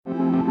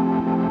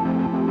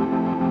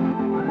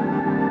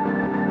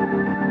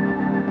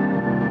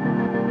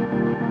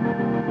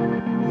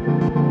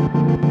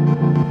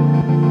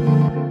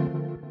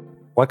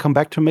welcome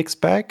back to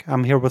Mixed Bag.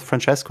 I'm here with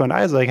Francesco and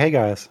Isaac. Hey,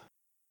 guys.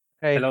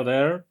 Hey. Hello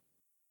there.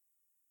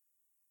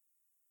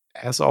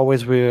 As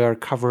always, we are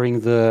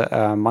covering the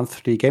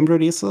monthly game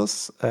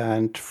releases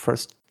and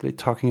firstly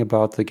talking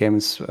about the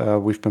games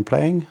we've been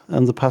playing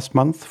in the past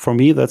month. For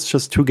me, that's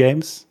just 2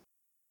 games.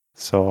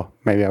 So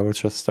maybe I will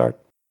just start.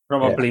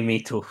 Probably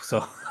me too.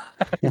 So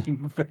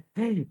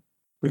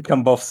we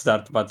can both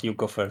start, but you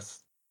go first.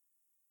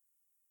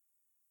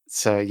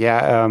 So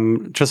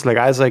just like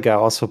Isaac, I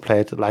also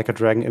played Like a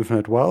Dragon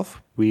Infinite Wealth.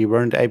 We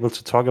weren't able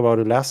to talk about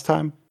it last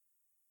time.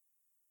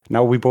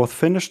 Now we both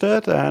finished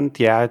it, and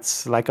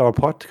it's like our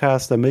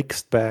podcast, a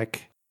mixed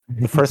bag.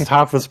 The first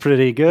half was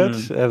pretty good.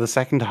 The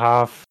second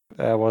half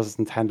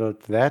wasn't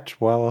handled that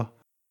well.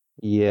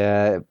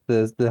 Yeah,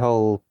 the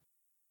whole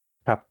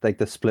like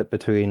the split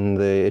between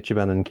the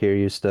Ichiban and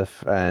Kiryu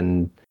stuff,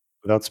 and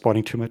without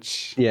spoiling too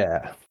much.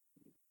 Yeah.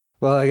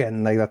 Well,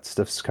 again, like that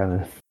stuff's kind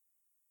of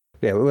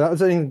without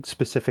saying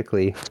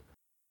specifically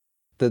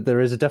that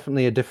there is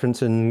definitely a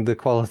difference in the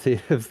quality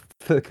of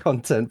the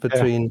content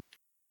between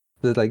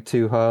the like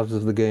 2 halves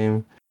of the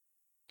game.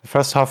 The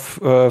first half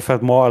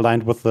felt more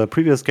aligned with the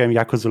previous game,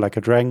 Yakuza Like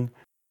a Dragon.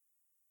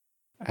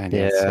 And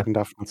the second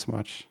half not so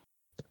much.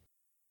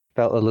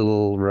 Felt a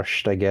little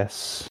rushed, I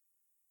guess.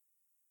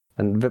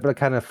 And but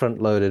kind of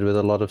front-loaded with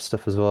a lot of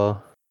stuff as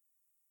well.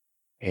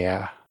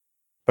 Yeah.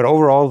 But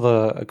overall,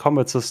 the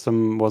combat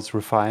system was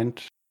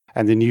refined.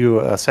 And the new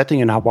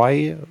setting in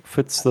Hawaii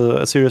fits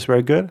the series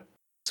very good.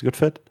 It's a good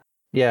fit.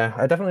 Yeah,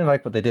 I definitely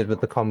like what they did with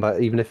the combat,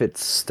 even if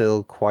it's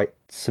still quite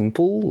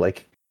simple.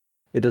 Like,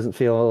 it doesn't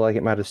feel like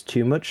it matters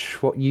too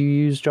much what you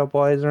use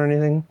job-wise or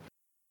anything.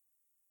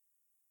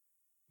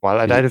 Well,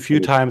 I died a few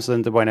times,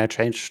 and when I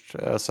changed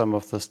some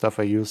of the stuff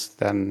I used,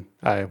 then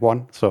I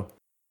won. So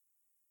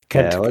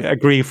can't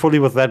agree fully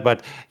with that,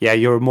 but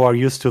you're more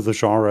used to the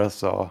genre,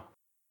 so...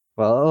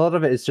 Well, a lot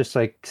of it is just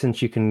like,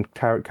 since you can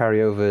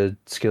carry over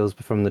skills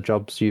from the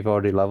jobs you've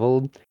already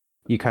leveled,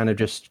 you kind of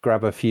just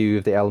grab a few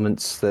of the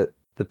elements that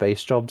the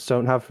base jobs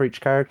don't have for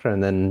each character,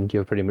 and then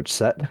you're pretty much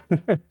set.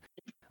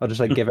 I'll just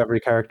like give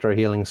every character a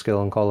healing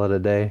skill and call it a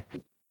day.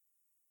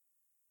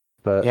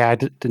 But I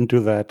didn't do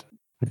that.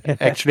 I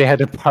actually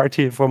had a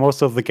party for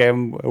most of the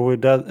game who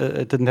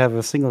didn't have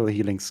a single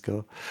healing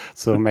skill,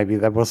 so maybe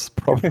that was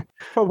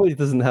probably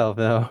doesn't help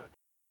now.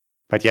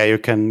 But you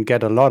can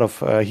get a lot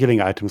of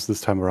healing items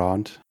this time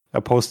around,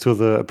 opposed to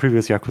the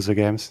previous Yakuza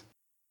games.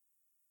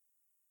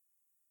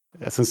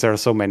 Since there are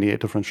so many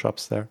different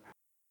shops there.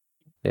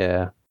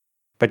 Yeah.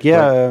 But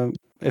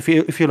if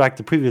you like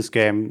the previous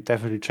game,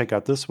 definitely check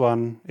out this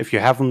one. If you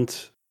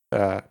haven't,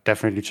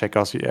 definitely check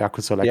out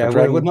Yakuza Like a Dragon.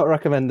 I would not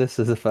recommend this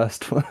as the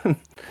first one.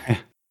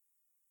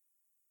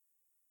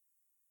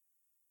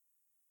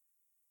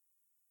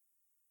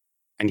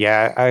 And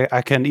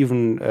I can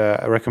even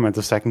recommend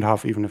the second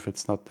half, even if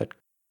it's not that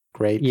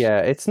great. Yeah,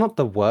 it's not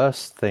the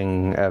worst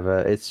thing ever.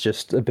 It's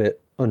just a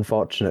bit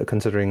unfortunate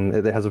considering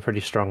it has a pretty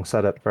strong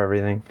setup for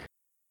everything.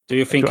 Do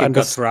you think it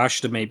got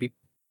rushed, maybe?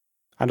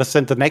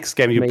 Understand the next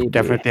game, you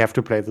definitely have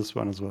to play this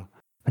one as well.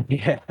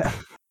 Yeah,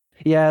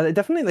 it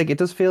definitely, like, it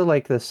does feel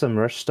like there's some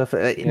rush stuff.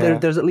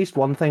 There's at least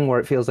one thing where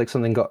it feels like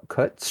something got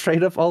cut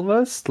straight up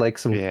almost. Like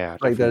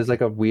there's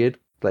like a weird,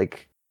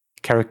 like...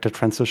 character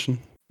transition.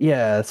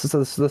 Yeah, so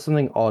there's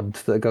something odd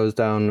that goes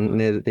down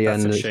near the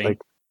end. That's a shame.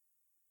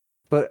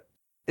 But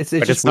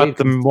it's not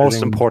the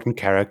most important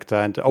character,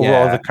 and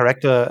overall the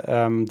character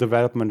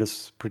development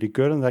is pretty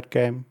good in that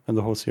game, in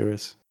the whole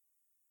series.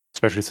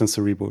 Especially since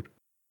the reboot.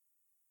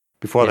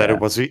 Before that, it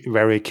was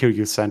very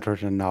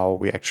Kiryu-centered, and now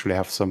we actually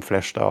have some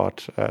fleshed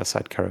out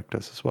side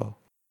characters as well.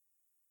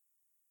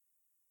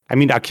 I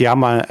mean,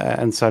 Akiyama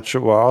and such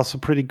were also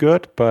pretty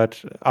good,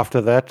 but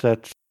after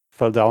that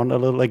fell down a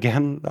little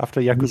again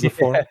after Yakuza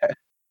 4.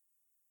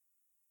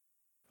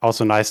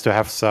 Also nice to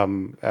have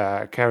some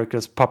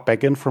characters pop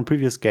back in from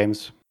previous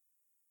games,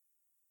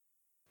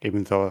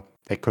 even though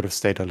they could have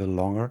stayed a little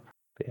longer.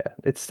 Yeah,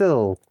 it's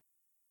still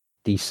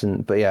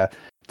decent, but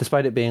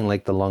despite it being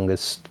like the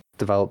longest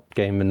developed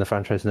game in the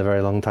franchise in a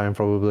very long time,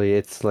 probably,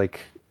 it's like,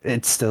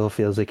 it still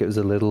feels like it was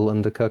a little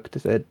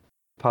undercooked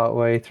part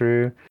way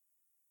through.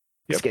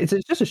 Yep. It's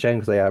just a shame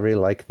because I really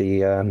like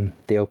the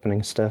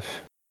opening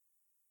stuff.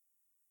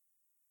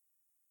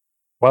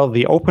 Well,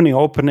 the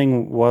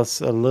opening was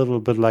a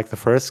little bit like the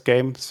first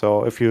game.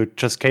 So if you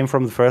just came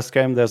from the first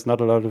game, there's not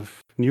a lot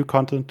of new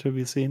content to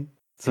be seen,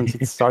 since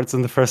it starts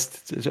in the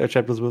first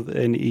chapters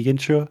in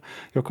Igincho,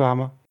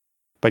 Yokohama.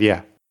 But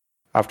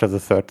after the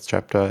third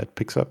chapter, it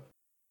picks up.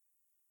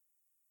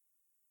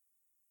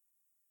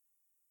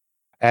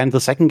 And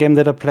the second game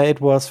that I played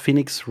was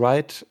Phoenix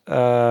Wright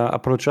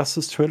Apollo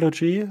Justice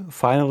Trilogy.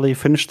 Finally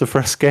finished the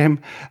first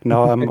game.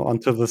 Now I'm on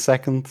to the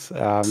second.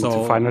 So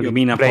to finally you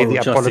mean play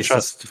Apollo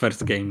Justice the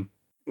first game?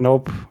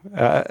 Nope.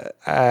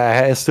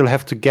 I still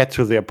have to get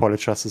to the Apollo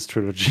Justice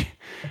Trilogy,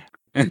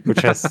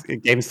 which has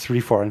games 3,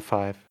 4, and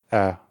 5.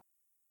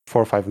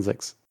 4, 5, and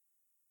 6.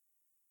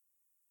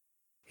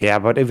 Yeah,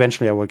 but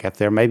eventually I will get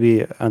there.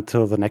 Maybe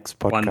until the next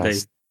podcast. One day.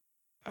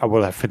 I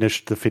will have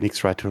finished the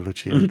Phoenix Wright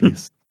Trilogy at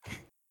least.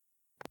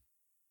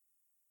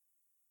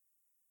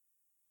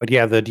 But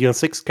yeah, the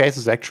DL6 case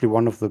is actually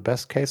one of the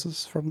best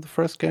cases from the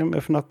first game,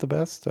 if not the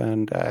best.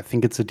 And I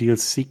think it's a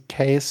DLC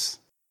case,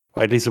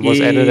 or at least it was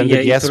added in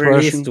the DS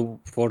version.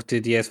 For the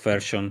DS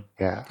version.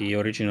 Yeah. The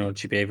original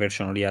GBA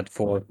version only had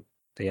 4.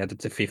 They added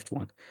the 5th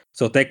one.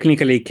 So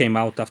technically it came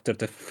out after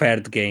the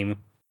 3rd game.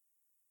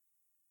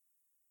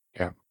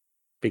 Yeah.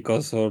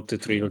 Because all the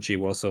trilogy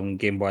was on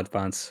Game Boy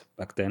Advance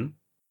back then.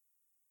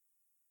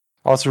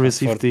 Also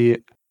received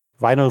the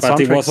vinyl soundtrack.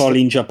 But it was all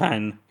in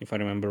Japan, if I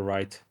remember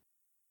right.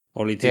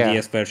 Only the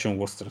DS version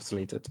was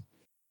translated.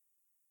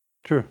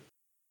 True.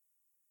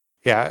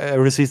 Yeah, I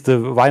received the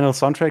vinyl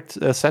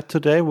soundtrack set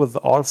today with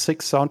all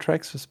 6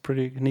 soundtracks. It's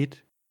pretty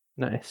neat.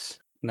 Nice.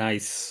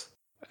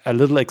 A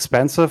little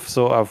expensive,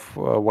 so I've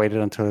waited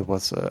until it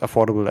was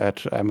affordable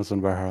at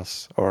Amazon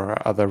Warehouse or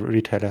other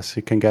retailers.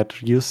 You can get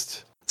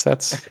used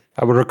sets.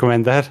 I would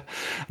recommend that.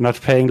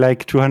 Not paying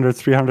like $200,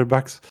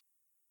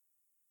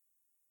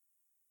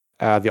 $300.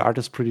 The art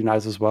is pretty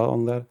nice as well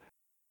on that.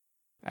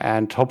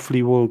 And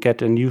hopefully we'll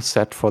get a new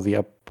set for the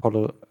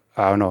Apollo.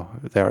 I don't know,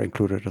 they're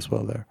included as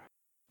well there.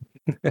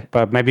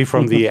 But maybe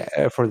from the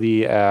for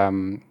the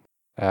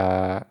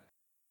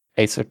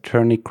Ace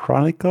Attorney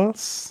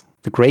Chronicles,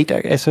 the Great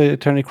Ace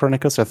Attorney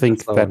Chronicles. I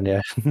think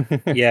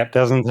that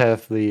doesn't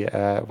have the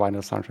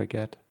vinyl soundtrack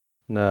yet.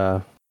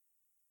 No.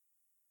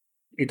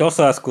 It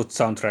also has good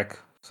soundtrack,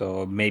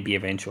 so maybe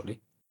eventually.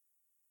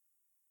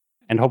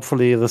 And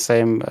hopefully the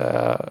same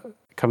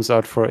comes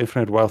out for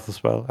Infinite Wealth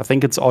as well. I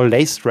think it's all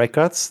Laced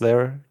Records.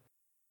 They're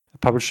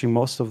publishing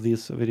most of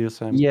these videos. As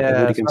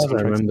far as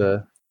I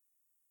remember.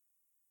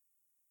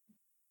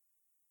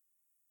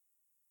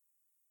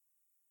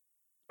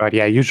 But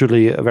yeah,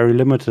 usually very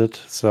limited.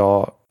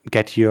 So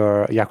get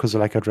your Yakuza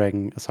Like a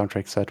Dragon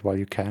soundtrack set while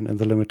you can in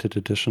the limited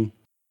edition.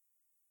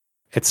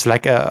 It's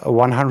like a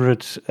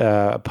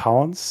 100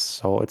 pounds,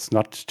 so it's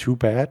not too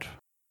bad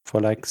for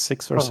like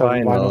 6 or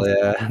 7 vinyl.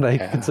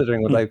 Yeah,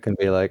 considering what life can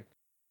be like.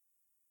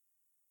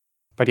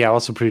 But yeah,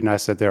 also pretty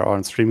nice that they're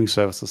on streaming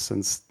services,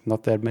 since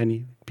not that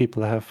many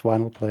people have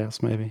vinyl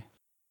players, maybe.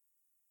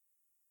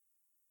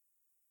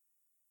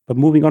 But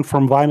moving on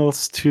from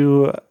vinyls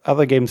to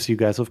other games you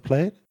guys have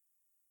played.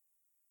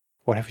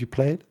 What have you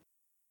played?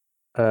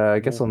 I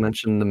guess I'll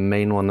mention the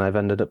main one I've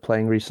ended up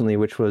playing recently,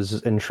 which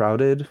was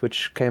Enshrouded,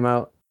 which came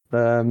out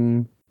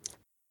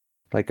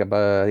like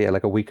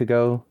a week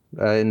ago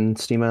in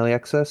Steam Early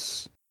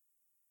Access.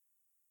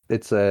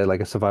 It's like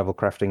a survival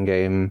crafting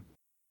game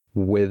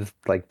with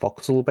like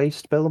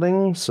voxel-based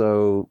building,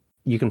 so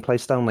you can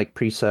place down like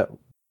preset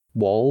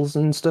walls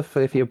and stuff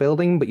if you're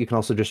building, but you can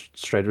also just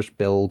straight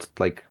build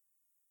like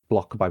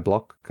block by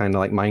block, kind of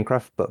like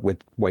Minecraft, but with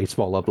way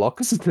smaller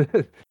blocks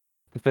to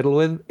fiddle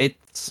with.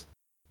 It's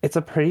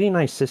a pretty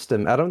nice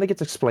system. I don't think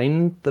it's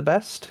explained the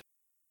best,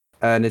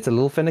 and it's a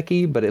little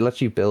finicky, but it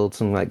lets you build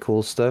some like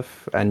cool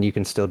stuff, and you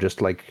can still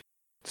just like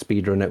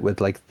speedrun it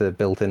with like the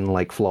built-in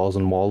like floors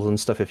and walls and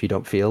stuff if you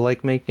don't feel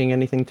like making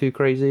anything too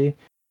crazy.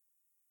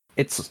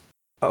 It's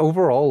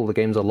overall the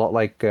game's a lot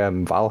like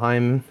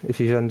Valheim if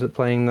you end up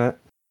playing that,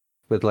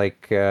 with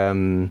like a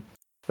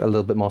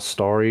little bit more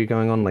story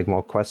going on, like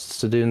more quests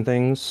to do and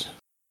things.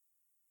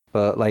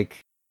 But like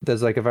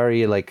there's like a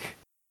very like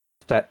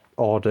set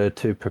order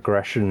to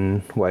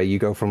progression where you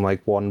go from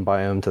like one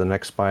biome to the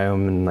next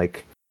biome and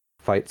like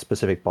fight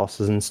specific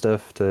bosses and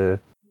stuff to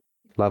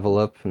level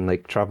up and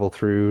like travel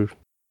through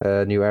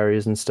new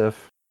areas and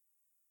stuff.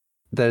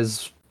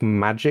 There's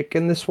magic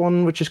in this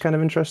one, which is kind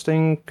of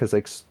interesting because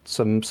like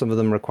some of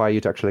them require you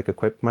to actually like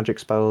equip magic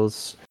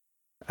spells,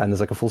 and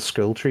there's like a full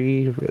skill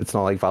tree. It's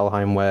not like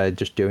Valheim where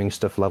just doing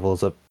stuff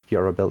levels up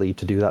your ability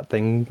to do that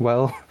thing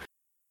well.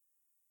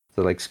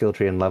 So like skill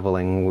tree and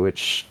leveling,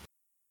 which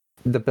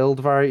the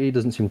build variety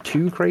doesn't seem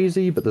too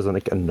crazy, but there's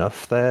like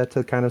enough there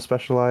to kind of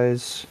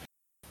specialize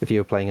if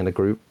you're playing in a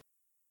group.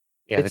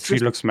 Yeah, the tree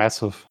looks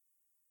massive.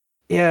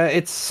 Yeah,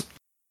 it's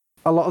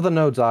a lot of the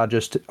nodes are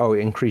just, it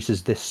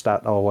increases this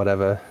stat or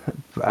whatever.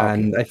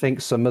 And I think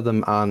some of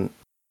them aren't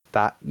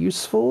that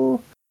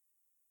useful.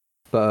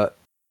 But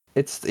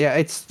it's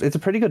a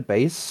pretty good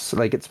base.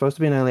 Like, it's supposed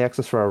to be in early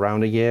access for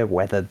around a year.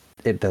 Whether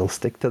they'll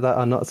stick to that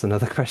or not is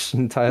another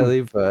question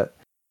entirely. But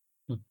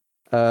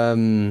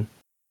it's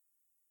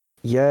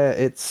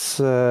just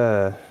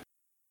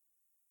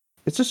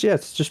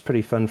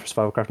pretty fun for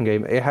survival crafting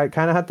game. It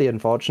kind of had the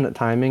unfortunate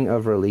timing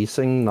of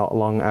releasing not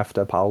long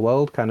after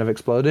Palworld kind of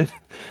exploded,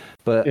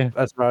 but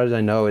as far as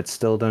I know, it's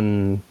still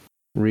done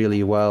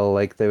really well.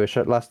 Like they were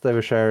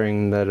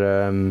sharing that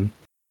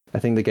I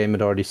think the game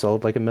had already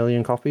sold like 1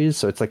 million copies,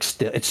 so it's like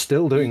it's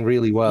still doing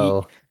really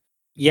well.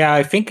 Yeah,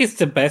 I think it's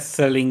the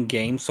best-selling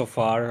game so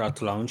far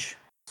at launch.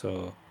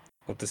 So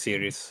of the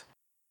series,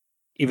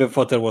 even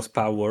though there was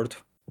Palworld.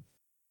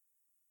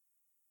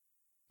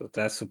 So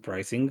that's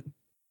surprising.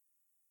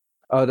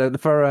 Oh,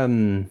 for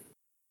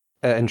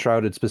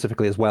Enshrouded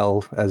specifically as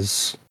well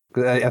as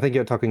I think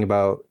you're talking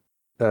about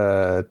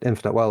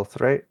Infinite Wealth,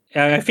 right?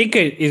 I think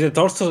it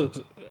also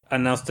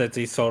announced that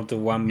they sold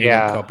 1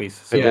 million copies.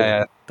 So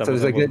yeah. So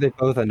it's like they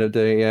both end up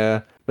doing,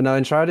 but now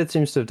Enshrouded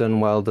seems to have done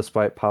well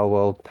despite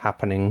Palworld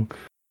happening.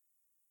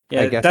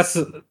 Yeah, that's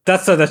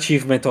an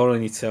achievement all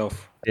in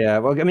itself. Yeah,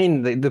 well, I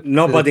mean,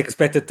 nobody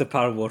expected the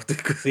Power Word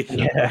acquisition.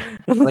 Yeah,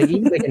 like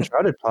even like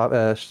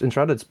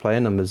Enshrouded's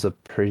playing numbers are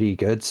pretty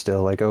good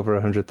still, like over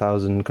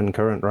 100,000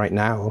 concurrent right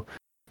now.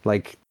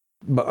 Like,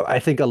 but I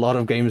think a lot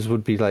of games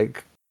would be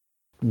like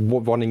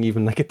wanting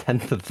even like a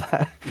tenth of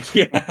that.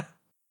 Yeah,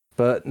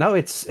 but no,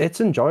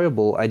 it's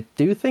enjoyable. I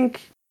do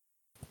think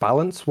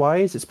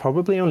balance-wise, it's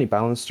probably only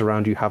balanced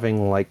around you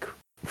having like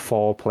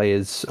 4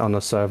 players on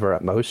a server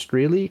at most,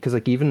 really, because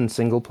like even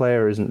single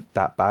player isn't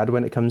that bad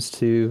when it comes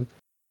to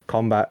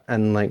combat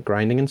and like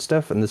grinding and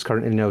stuff, and there's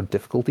currently no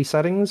difficulty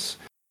settings.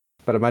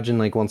 But imagine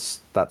like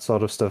once that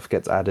sort of stuff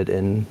gets added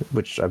in,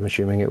 which I'm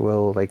assuming it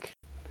will, like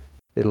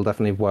it'll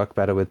definitely work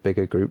better with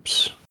bigger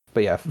groups.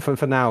 But yeah,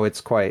 for now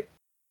it's pretty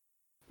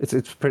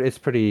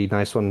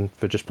nice one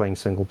for just playing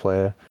single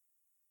player.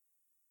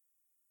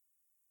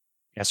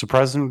 Yeah,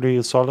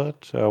 surprisingly solid.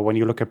 When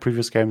you look at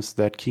previous games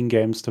that Keen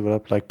Games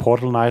developed, like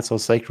Portal Knights or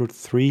Sacred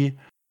 3.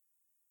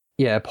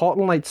 Yeah,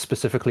 Portal Knights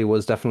specifically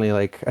was definitely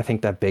like I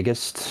think their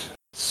biggest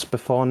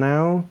before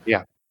now.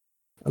 Yeah.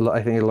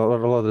 I think a lot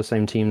of the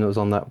same team that was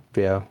on that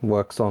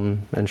works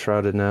on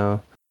Enshrouded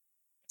now.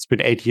 It's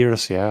been 8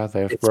 years, yeah.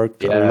 They've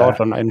worked a lot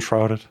on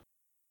Enshrouded.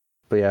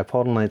 But yeah,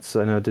 Portal Knights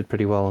I know did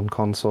pretty well on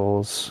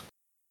consoles.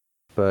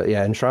 But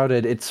yeah,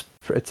 Enshrouded, it's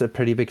a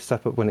pretty big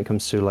step up when it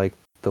comes to like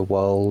the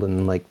world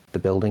and like the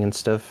building and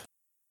stuff.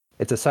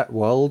 It's a set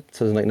world,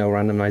 so there's like no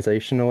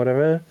randomization or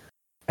whatever.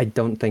 I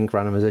don't think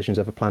randomization's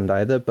ever planned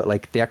either, but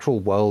like the actual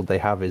world they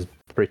have is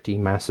pretty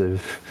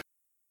massive.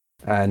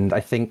 And I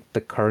think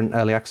the current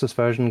early access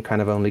version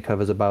kind of only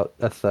covers about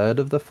a third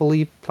of the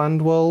fully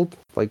planned world,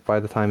 like by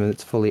the time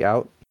it's fully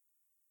out.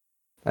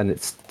 And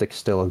it's like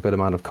still a good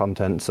amount of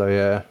content, so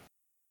yeah.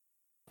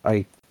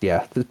 Like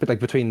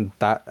between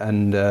that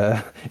and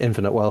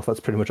Infinite Wealth, that's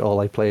pretty much all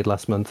I played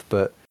last month.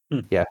 But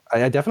yeah,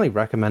 I definitely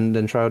recommend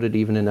Enshrouded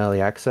even in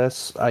early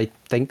access. I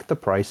think the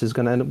price is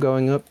going to end up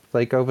going up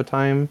like over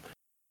time.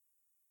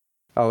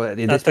 Oh,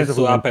 that tends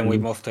to happen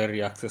with most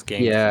early access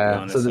games. Yeah,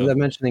 honest, so they're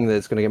mentioning that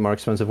it's going to get more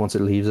expensive once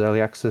it leaves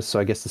early access.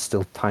 So I guess there's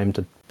still time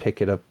to pick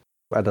it up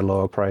at a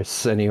lower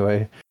price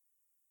anyway.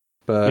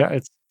 But yeah,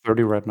 it's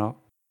 30 right now.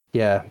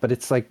 Yeah, but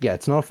it's like,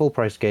 it's not a full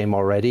price game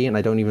already, and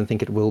I don't even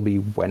think it will be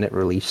when it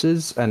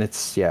releases. And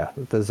it's,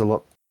 there's a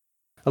lot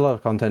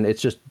of content.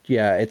 It's just,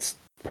 it's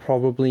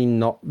probably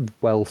not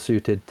well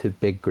suited to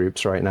big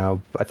groups right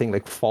now. I think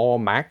like 4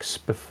 max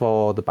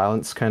before the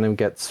balance kind of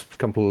gets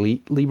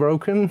completely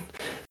broken.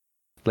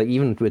 Like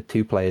even with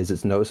 2 players,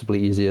 it's noticeably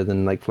easier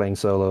than like playing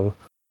solo.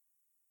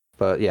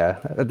 But yeah,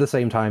 at the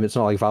same time, it's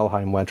not like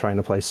Valheim where trying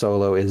to play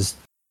solo is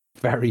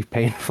very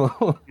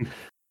painful.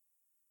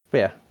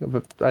 But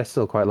I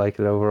still quite like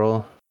it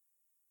overall.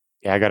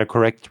 Yeah, I got to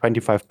correct,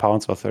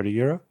 £25 or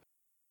 €30.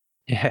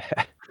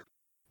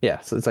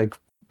 Yeah. So it's like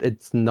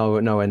it's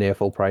nowhere near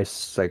full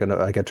price, like a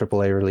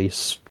AAA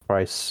release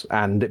price,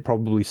 and it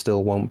probably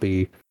still won't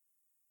be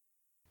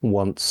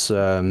once.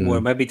 Well,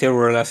 maybe they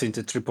realizing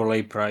the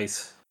AAA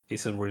price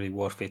isn't really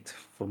worth it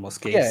for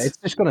most games. Yeah, it's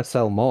just gonna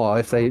sell more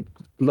if they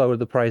lower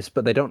the price,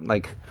 but they don't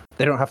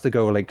have to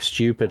go like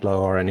stupid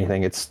low or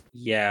anything. It's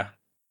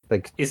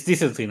like it's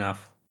decent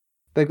enough.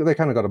 They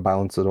kind of got to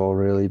balance it all,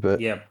 really.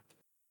 But yeah.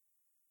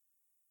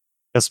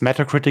 Does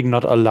Metacritic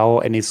not allow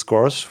any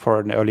scores for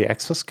an early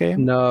access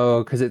game?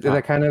 No, because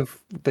they're kind of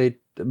a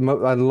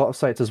lot of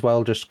sites as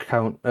well just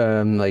count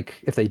like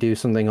if they do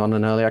something on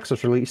an early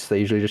access release, they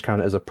usually just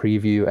count it as a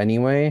preview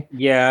anyway.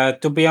 Yeah,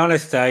 to be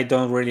honest, I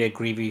don't really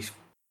agree with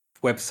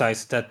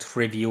websites that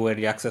review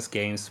early access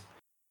games.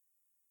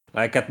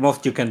 Like at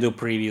most you can do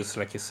previews,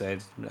 like you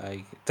said.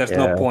 Like there's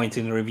no point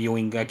in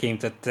reviewing a game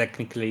that's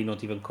technically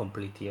not even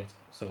complete yet.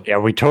 So yeah,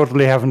 we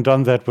totally haven't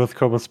done that with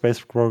Kerbal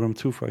Space Program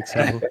 2, for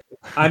example.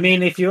 I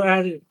mean, if you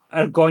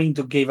are going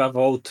to give a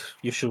vote,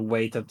 you should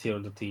wait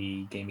until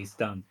the game is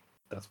done.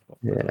 That's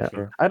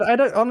sure. I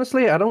don't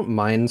honestly. I don't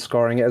mind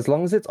scoring it as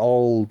long as it's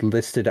all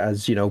listed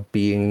as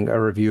being a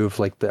review of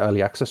like the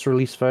early access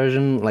release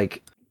version.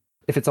 Like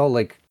if it's all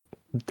like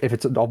if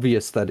it's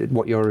obvious that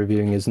what you're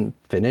reviewing isn't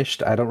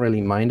finished, I don't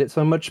really mind it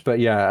so much. But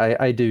yeah,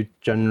 I do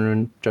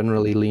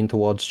generally lean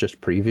towards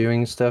just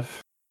previewing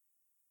stuff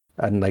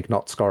and like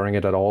not scoring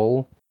it at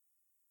all.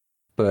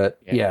 But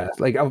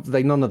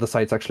like none of the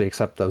sites actually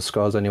accept those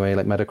scores anyway,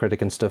 like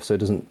Metacritic and stuff, so it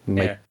doesn't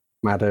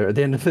matter at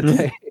the end of the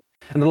day.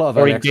 And a lot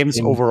of games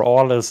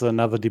overall is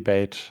another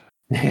debate.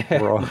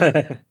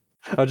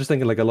 I was just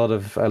thinking, like a lot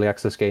of early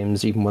access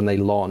games, even when they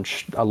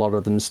launch, a lot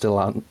of them still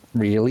aren't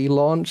really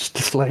launched.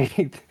 It's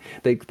like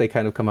they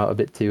kind of come out a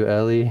bit too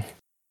early.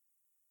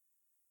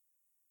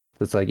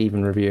 It's like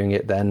even reviewing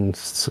it, then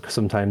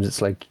sometimes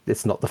it's like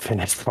it's not the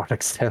finished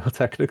product still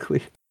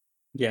technically.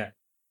 Yeah,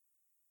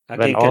 that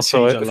can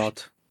also change a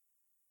lot.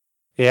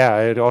 Yeah,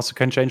 it also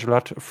can change a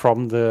lot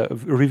from the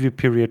review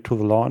period to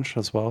the launch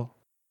as well.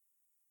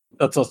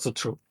 That's also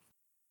true.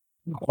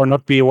 Or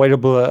not be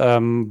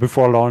available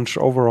before launch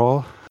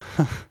overall.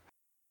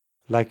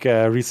 Like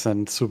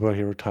recent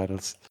superhero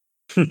titles.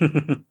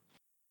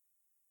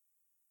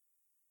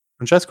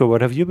 Francesco, what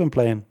have you been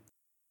playing?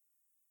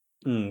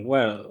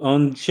 Well,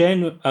 on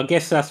I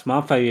guess last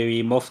month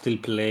I mostly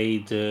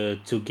played 2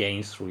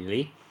 games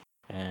really.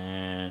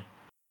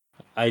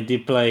 I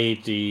did play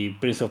the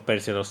Prince of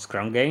Persia Lost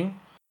Crown game.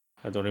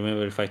 I don't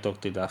remember if I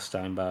talked it last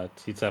time, but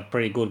it's a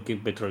pretty good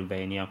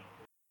Metroidvania.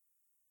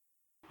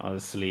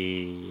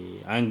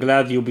 Honestly, I'm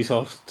glad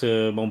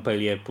Ubisoft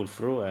Montpellier pulled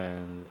through,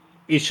 and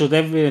it should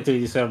definitely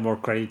deserve more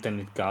credit than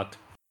it got.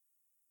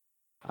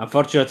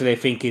 Unfortunately, I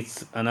think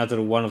it's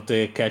another one of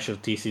the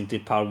casualties in the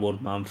Power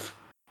Word month,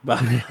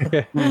 but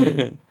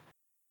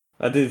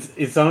but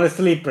it's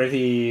honestly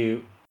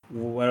pretty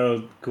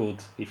well good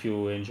if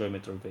you enjoy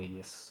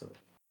Metroidvanias. So.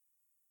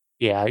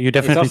 Yeah, you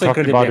definitely talked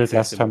about it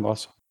last time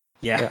also.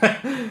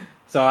 Yeah.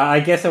 So I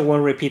guess I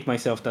won't repeat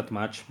myself that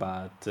much,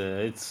 but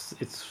it's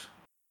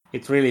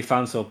really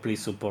fun. So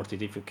please support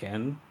it if you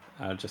can.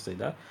 I'll just say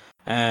that.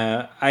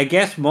 I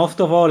guess most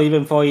of all,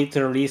 even though it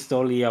released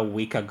only a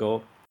week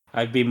ago,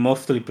 I've been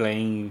mostly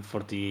playing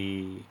for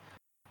the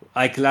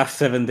last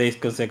 7 days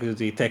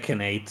consecutively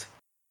Tekken 8.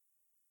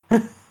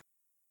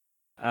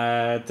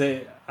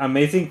 The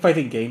amazing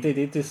fighting game they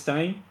did this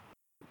time.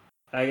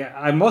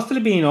 I'm mostly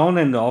been on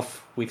and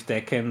off with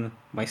Tekken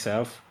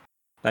myself.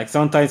 Like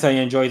sometimes I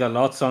enjoy it a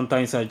lot,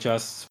 sometimes I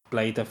just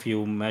played a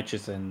few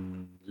matches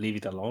and leave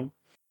it alone.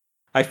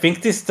 I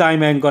think this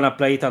time I'm gonna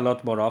play it a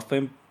lot more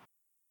often.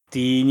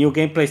 The new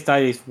gameplay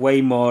style is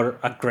way more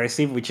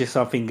aggressive, which is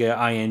something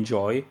I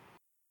enjoy.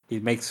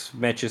 It makes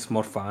matches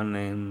more fun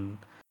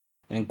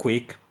and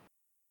quick.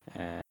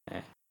 Uh,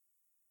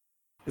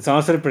 it's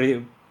honestly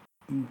pretty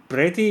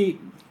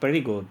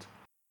good.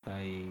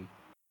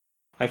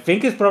 I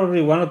think it's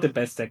probably one of the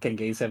best Tekken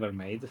games ever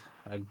made.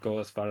 I'd go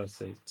as far as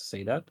to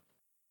say that.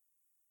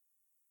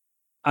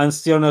 I'm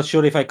still not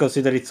sure if I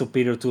consider it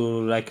superior to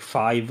like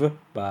 5,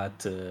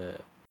 but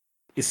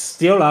it's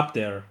still up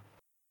there.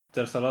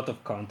 There's a lot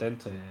of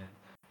content.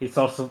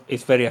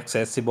 It's very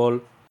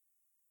accessible.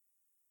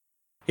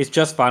 It's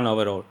just fun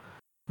overall.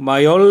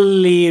 My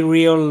only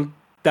real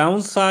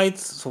downsides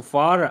so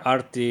far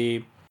are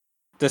the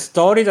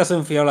story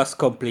doesn't feel as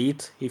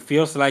complete. It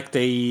feels like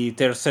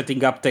they're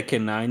setting up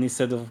Tekken 9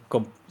 instead of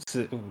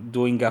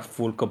doing a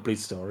full complete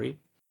story.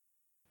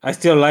 I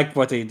still like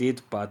what they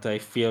did, but I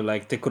feel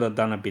like they could have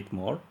done a bit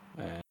more.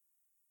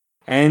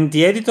 And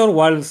the editor,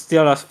 while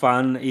still as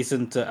fun,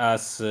 isn't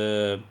as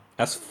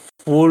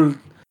full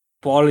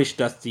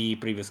polished as the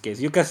previous case.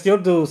 You can still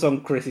do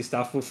some crazy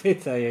stuff with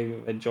it. I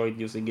enjoyed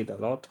using it a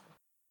lot.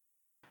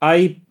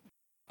 I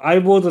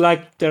would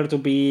like there to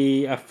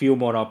be a few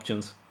more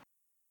options.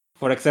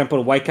 For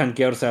example, why can't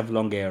girls have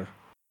long hair?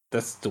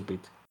 That's stupid.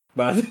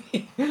 But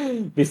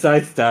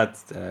besides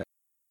that,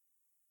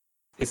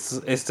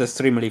 it's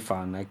extremely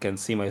fun. I can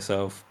see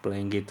myself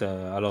playing it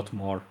a lot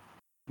more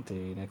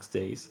the next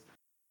days.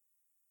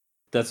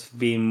 That's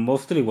been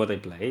mostly what I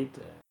played.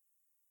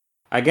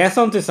 I guess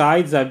on the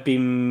sides, I've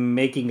been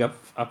making a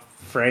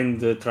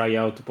friend try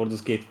out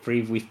Baldur's Gate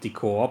 3 with the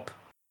co-op.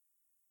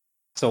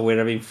 So we're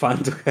having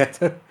fun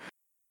together.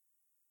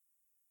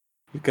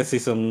 You can see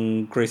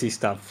some crazy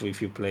stuff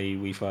if you play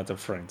with other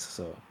friends.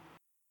 So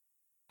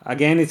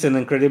again, it's an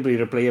incredibly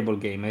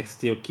replayable game. I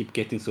still keep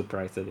getting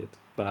surprised at it.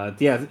 But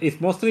yeah, it's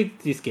mostly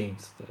these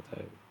games that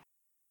I...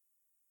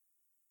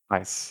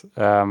 Nice.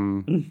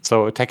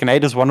 So Tekken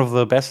 8 is one of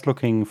the best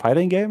looking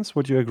fighting games.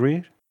 Would you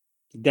agree?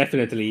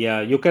 Definitely, yeah.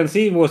 You can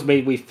see it was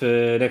made with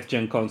next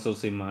gen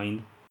consoles in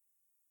mind.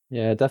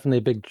 Yeah, definitely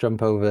a big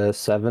jump over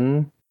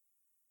 7.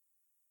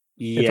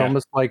 Yeah. It's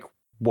almost like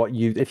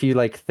if you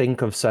like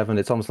think of 7,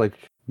 it's almost like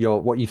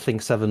what you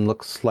think 7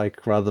 looks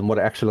like rather than what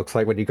it actually looks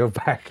like when you go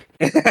back.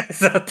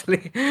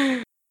 Exactly.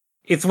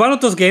 It's one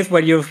of those games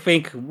where you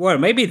think, well,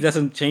 maybe it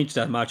doesn't change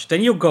that much.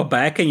 Then you go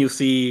back and you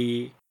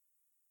see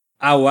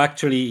how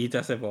actually it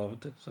has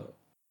evolved. So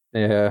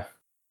yeah,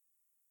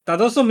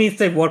 that also means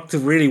they worked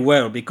really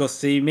well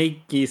because they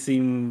make it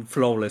seem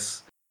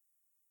flawless.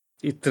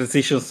 It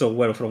transitions so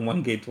well from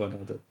one game to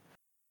another.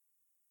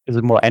 Is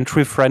it more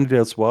entry friendly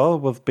as well,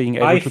 with being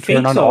able to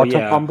turn on auto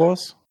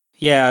combos?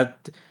 Yeah,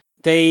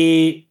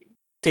 they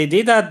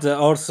did that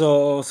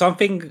also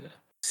something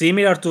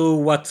similar to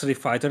what Street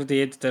Fighter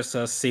did. There's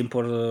a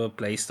simple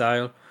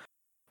playstyle.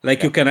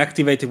 Like you can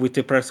activate it with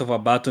the press of a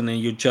button and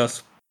you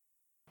just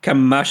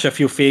can mash a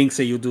few things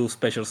and you do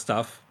special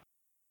stuff.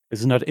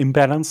 Isn't that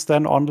imbalanced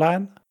then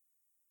online?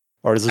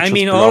 Or is it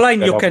just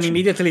online you can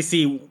immediately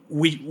see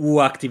who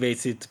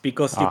activates it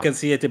because you can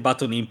see at the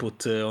button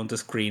input on the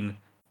screen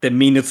the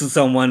minute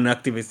someone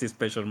activates the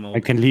special mode. I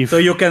can leave. So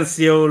you can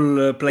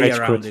still play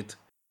around it.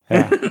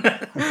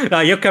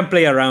 Yeah. You can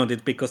play around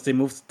it because the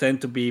moves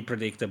tend to be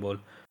predictable.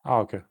 Oh,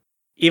 okay.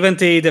 Even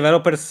the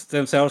developers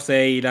themselves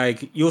say,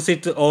 like, use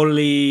it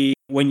only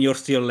when you're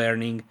still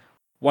learning.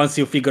 Once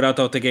you figure out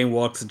how the game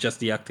works, just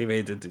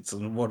deactivate it. It's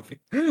not worth it.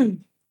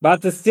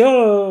 But it's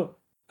still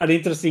an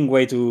interesting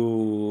way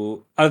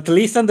to at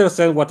least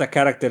understand what a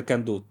character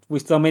can do.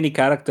 With so many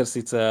characters,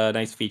 it's a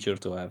nice feature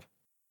to have.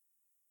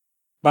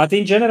 But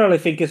in general, I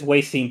think it's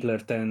way simpler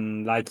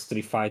than like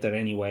Street Fighter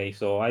anyway.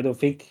 So I don't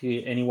think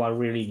anyone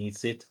really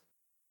needs it.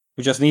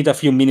 You just need a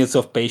few minutes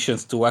of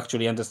patience to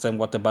actually understand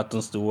what the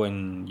buttons do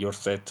and you're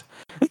set.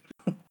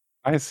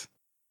 Nice.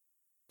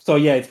 So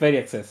yeah, it's very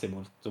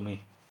accessible to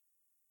me.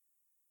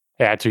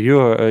 Yeah, to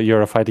you,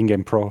 you're a fighting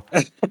game pro.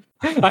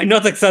 I'm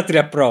not exactly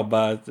a pro,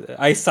 but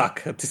I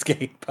suck at this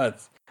game,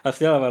 but I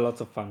still have a lot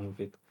of fun with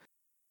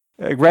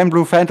it. Grand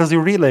Blue Fantasy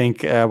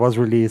Relink was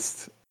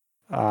released.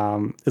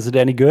 Is it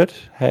any good?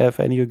 Have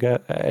any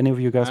of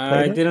you guys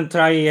played it? I didn't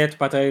try it yet,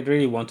 but I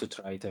really want to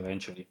try it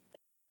eventually.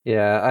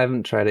 Yeah, I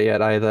haven't tried it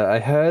yet either. I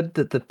heard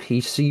that the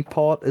PC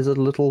port is a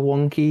little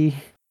wonky.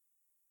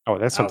 Oh,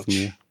 that's something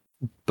new.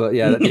 But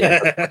yeah,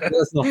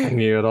 that's nothing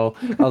new at all.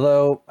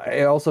 Although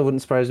it also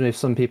wouldn't surprise me if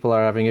some people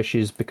are having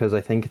issues because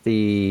I think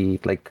the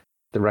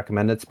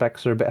recommended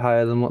specs are a bit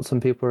higher than what some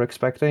people are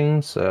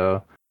expecting.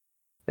 So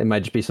it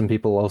might just be some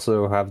people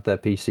also have their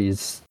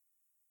PCs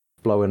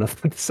blowing up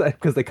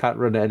because they can't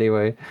run it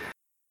anyway.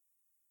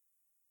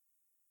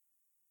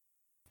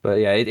 But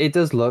yeah, it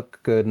does look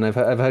good, and I've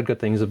heard good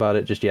things about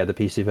it. Just the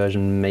PC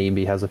version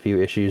maybe has a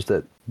few issues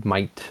that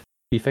might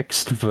be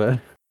fixed, but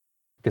I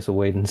guess we'll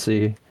wait and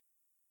see.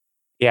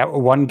 Yeah,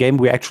 one game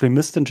we actually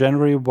missed in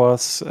January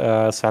was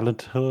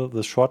Silent Hill: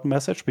 The Short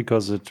Message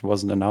because it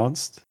wasn't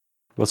announced.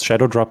 It was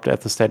shadow dropped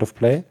at the State of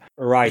Play,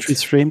 right? Which we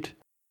streamed.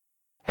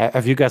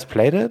 Have you guys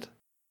played it?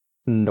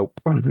 Nope.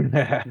 I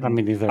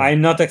mean, neither. I'm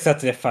not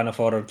exactly a fan of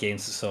horror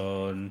games,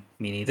 so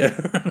me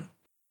neither.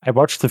 I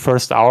watched the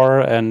first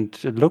hour and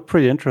it looked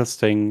pretty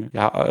interesting.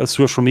 Yeah,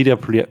 social media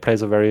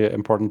plays a very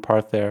important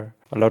part there.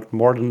 A lot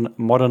more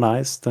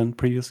modernized than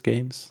previous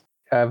games.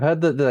 I've heard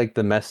that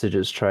the message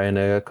it's trying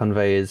to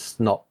convey is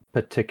not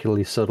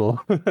particularly subtle.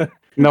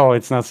 No,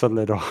 it's not subtle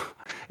at all.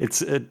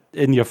 It's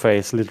in your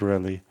face,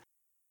 literally.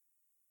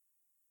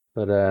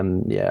 But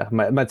yeah,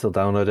 might still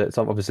download it.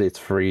 Obviously it's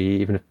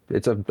free, even if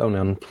it's only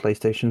on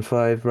PlayStation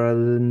 5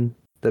 rather than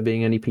there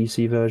being any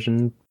PC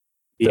version.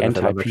 The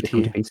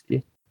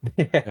anti-PT.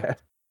 Yeah.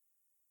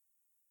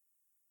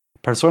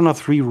 Persona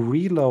 3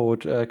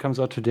 Reload comes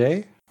out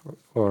today,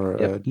 or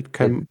did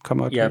come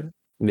out today?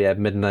 Yeah,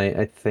 midnight,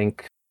 I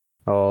think,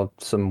 or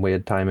some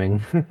weird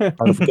timing.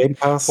 Out of Game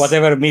Pass.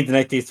 Whatever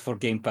midnight is for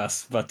Game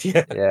Pass, but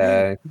yeah.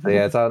 Yeah,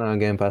 it's out on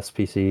Game Pass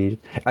PC.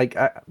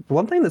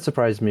 One thing that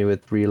surprised me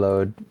with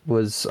Reload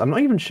was I'm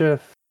not even sure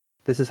if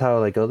this is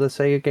how other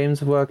Sega games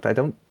have worked. I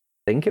don't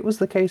think it was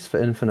the case for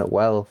Infinite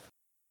Wealth,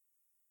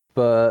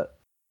 but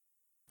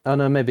oh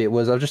no, maybe it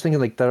was. I was just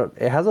thinking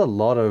it has a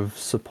lot of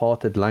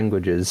supported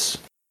languages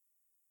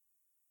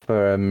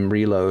for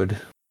Reload.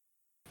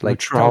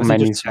 Not sure how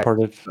many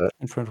supported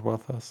Infinite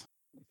Wealth has.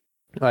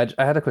 I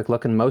had a quick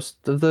look, and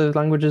most of the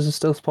languages are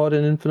still supported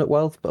in Infinite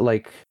Wealth, but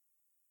I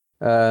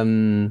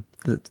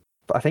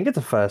think it's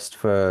a first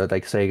for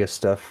Sega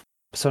stuff.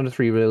 Persona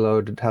 3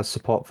 Reload has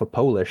support for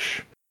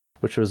Polish,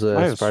 which was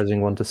a surprising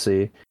one to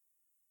see.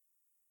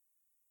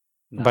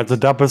 But the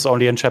dub is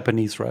only in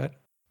Japanese, right?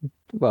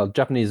 Well,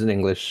 Japanese and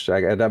English.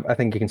 I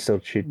think you can still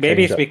choose.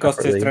 Maybe it's because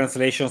the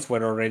translations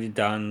were already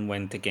done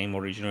when the game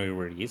originally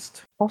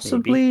released.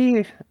 Possibly.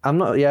 Maybe. I'm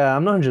not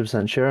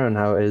 100% sure on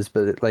how it is,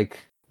 but it's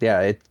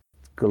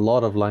a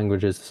lot of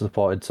languages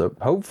supported, so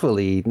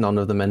hopefully none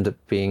of them end up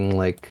being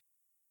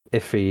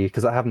iffy,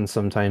 because that happens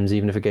sometimes,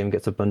 even if a game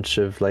gets a bunch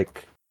of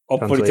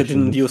hopefully they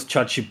didn't use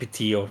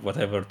ChatGPT or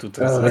whatever to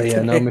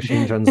translate. No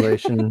machine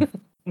translation.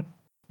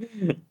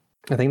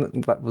 I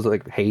think that was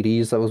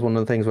Hades. That was one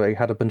of the things where it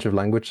had a bunch of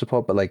language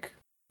support, but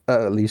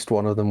at least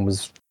one of them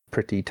was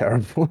pretty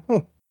terrible.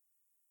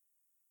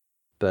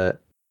 But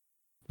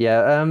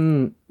yeah,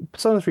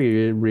 Persona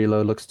 3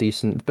 Reload looks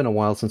decent. It's been a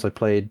while since I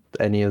played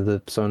any of the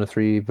Persona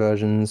 3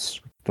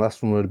 versions. The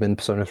last one would have been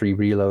Persona 3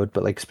 Reload,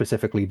 but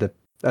specifically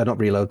not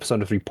Reload,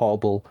 Persona 3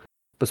 Portable,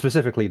 but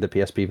specifically the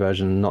PSP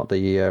version, not the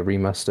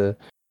remaster.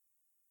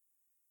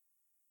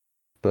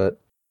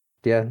 But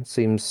yeah, it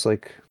seems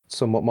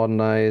somewhat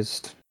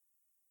modernized.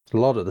 A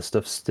lot of the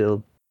stuff's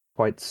still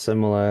quite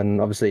similar,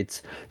 and obviously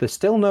there's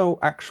still no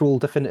actual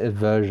definitive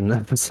version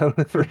of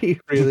Persona 3,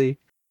 really,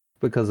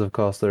 because of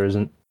course there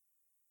isn't.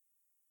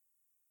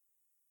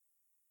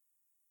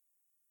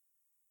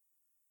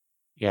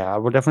 Yeah, I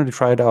will definitely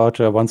try it out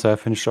once I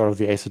finish all of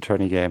the Ace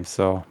Attorney games.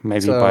 So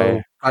maybe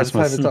by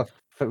Christmas. By the time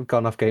it's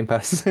gone off Game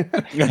Pass.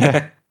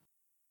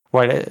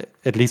 Well,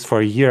 at least for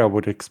a year, I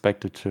would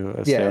expect it to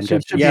stay on Game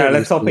Pass. Yeah,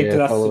 let's hope it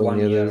lasts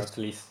 1 year at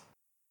least.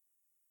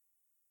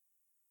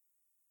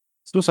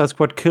 Suicide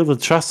Squad Kill the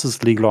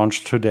Justice League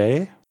launched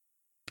today.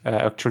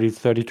 Actually,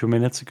 32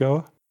 minutes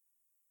ago.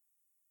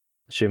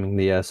 Assuming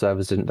the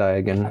servers didn't die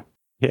again.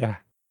 Yeah.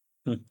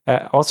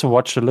 Also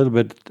watched a little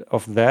bit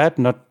of that.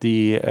 Not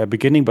the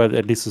beginning, but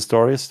at least the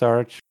story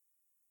start.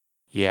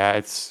 Yeah,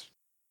 it's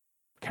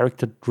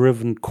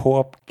character-driven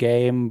co-op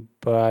game,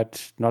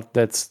 but not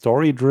that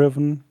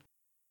story-driven.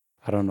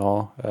 I don't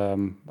know.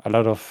 A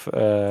lot of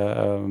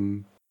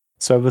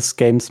service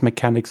games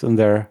mechanics in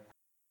there.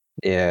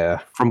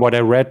 Yeah. From what I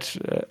read,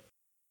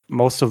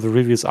 most of the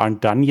reviews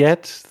aren't done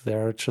yet.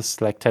 They're just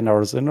 10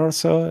 hours in or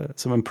so.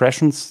 Some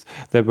impressions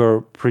that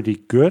were pretty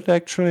good,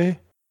 actually.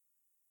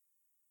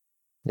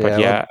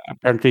 But yeah,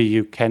 apparently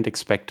you can't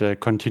expect a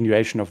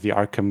continuation of the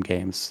Arkham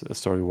games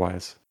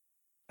story-wise.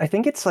 I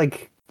think it's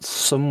like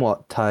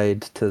somewhat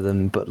tied to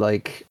them, but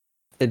like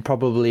it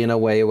probably in a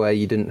way where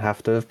you didn't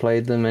have to have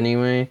played them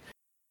anyway.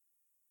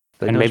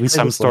 Like, and maybe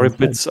some story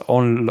bits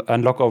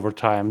unlock over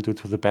time due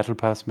to the battle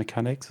pass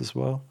mechanics as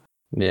well.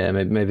 Yeah,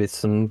 maybe it's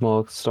some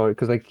more story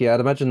because like I'd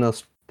imagine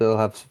they'll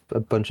have a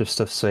bunch of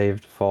stuff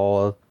saved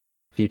for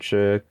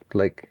future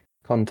like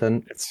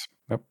content.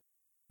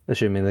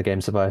 Assuming the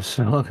game survives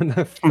for long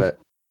enough, but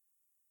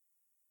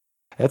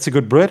that's a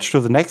good bridge to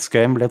the next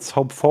game. Let's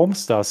hope Foam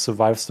Stars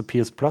survives the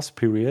PS Plus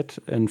period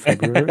in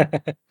February.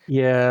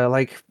 Yeah,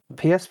 like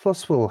PS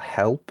Plus will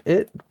help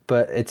it,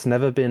 but it's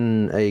never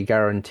been a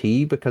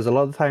guarantee because a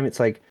lot of the time it's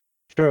like,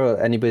 sure,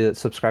 anybody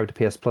that's subscribed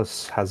to PS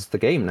Plus has the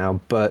game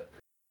now, but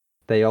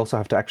they also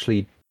have to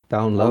actually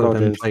download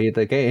and play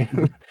the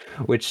game,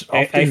 which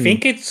often... I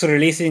think it's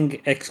releasing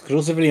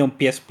exclusively on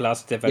PS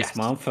Plus the first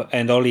month,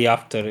 and only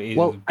after it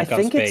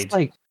becomes paid. It's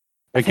like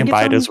you can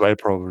buy it as well,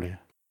 probably.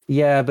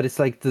 Yeah, but it's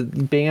like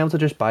being able to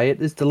just buy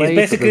it is delayed.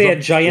 It's basically a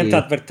giant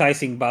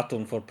advertising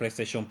button for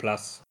PlayStation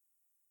Plus.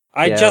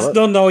 I just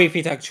don't know if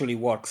it actually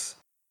works.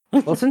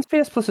 Well, since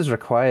PS Plus is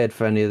required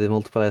for any of the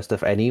multiplayer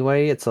stuff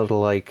anyway, it's sort of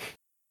like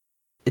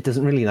it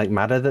doesn't really like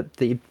matter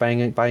that buying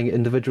it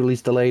individually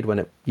is delayed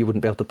when you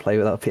wouldn't be able to play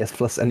without PS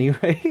Plus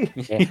anyway.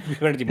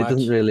 Pretty much.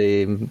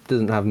 It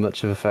doesn't have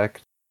much of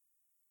effect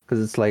because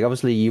it's like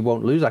obviously you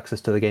won't lose access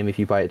to the game if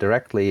you buy it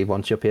directly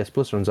once your PS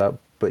Plus runs out,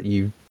 but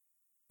you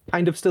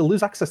kind of still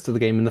lose access to the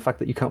game in the fact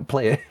that you can't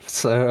play it.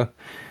 So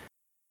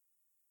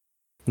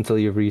until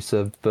you're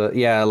resubbed, but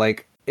yeah,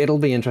 like it'll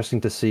be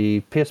interesting to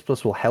see. PS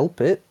Plus will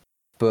help it,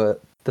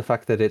 but the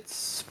fact that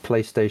it's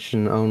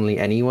PlayStation only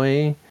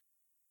anyway.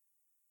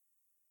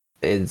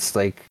 It's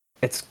like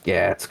it's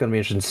gonna be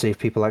interesting to see if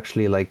people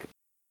actually like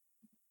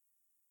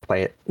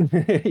play it,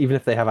 even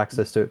if they have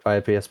access to it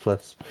via PS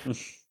Plus.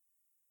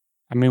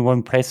 I mean,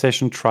 when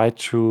PlayStation tried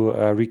to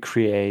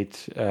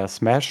recreate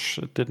Smash,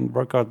 it didn't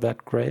work out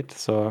that great.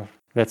 So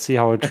let's see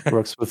how it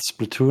works with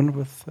Splatoon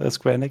with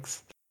Square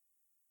Enix.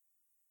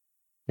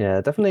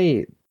 Yeah,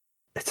 definitely.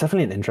 It's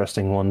definitely an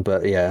interesting one,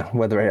 but yeah,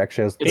 whether it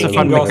actually has... It's a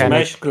fun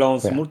mechanic. Smash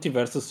clones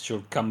multiverses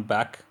should come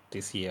back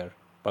this year.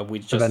 But we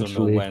just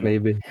eventually, don't know when.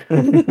 Maybe.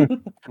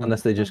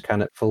 Unless they just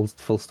can it full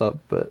stop,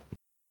 but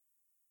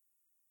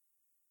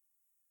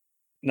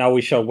now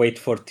we shall wait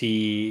for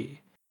the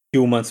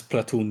humans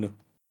Splatoon.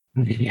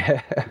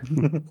 Yeah.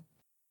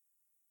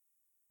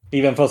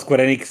 Even for Square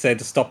Enix said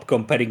stop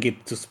comparing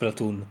it to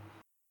Splatoon.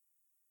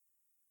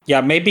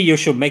 Yeah, maybe you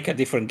should make a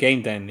different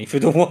game then, if you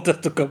don't want us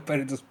to compare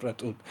it to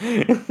Splatoon.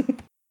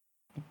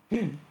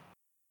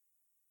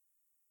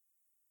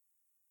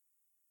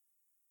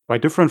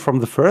 Quite different from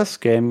the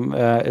first game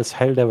is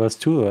Helldivers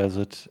 2, as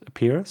it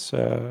appears.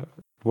 It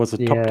was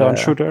a top-down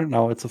shooter.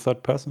 Now it's a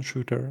third-person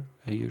shooter.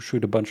 You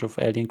shoot a bunch of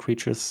alien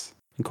creatures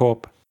in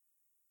co-op.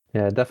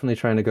 Yeah, definitely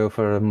trying to go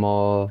for a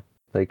more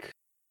like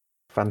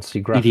fancy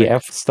graphic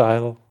EDF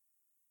style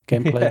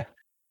gameplay. Yeah.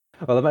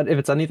 Well, if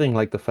it's anything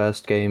like the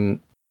first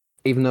game,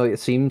 even though it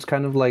seems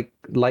kind of like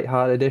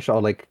lighthearted-ish or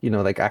like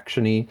like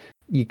actiony,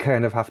 you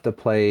kind of have to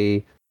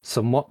play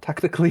somewhat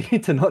tactically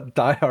to not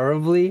die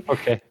horribly.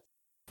 Okay.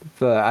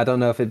 But I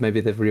don't know if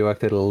maybe they've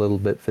reworked it a little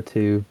bit for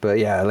 2. But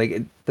yeah,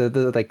 like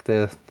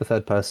the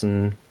third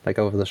person, like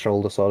over the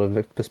shoulder sort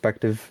of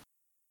perspective,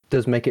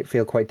 does make it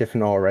feel quite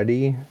different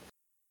already.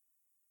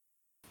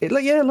 It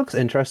looks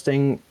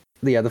interesting.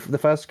 Yeah, the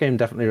first game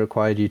definitely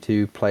required you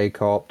to play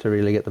co-op to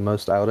really get the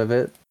most out of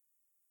it.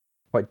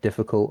 Quite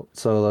difficult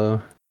solo.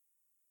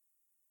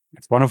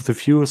 It's one of the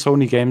few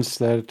Sony games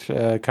that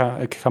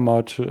come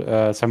out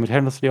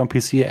simultaneously on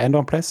PC and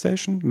on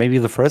PlayStation. Maybe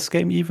the first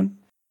game even.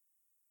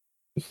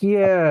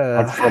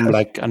 Yeah. Apart from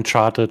like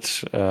Uncharted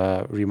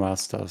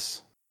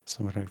remasters,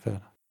 something like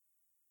that.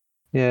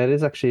 Yeah, it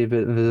is actually a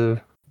bit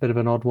of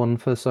an odd one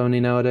for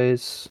Sony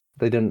nowadays.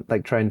 They didn't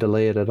like try and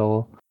delay it at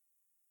all.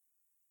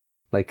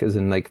 Like as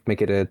in like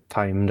make it a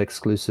timed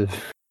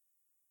exclusive.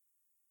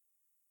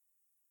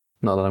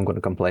 Not that I'm going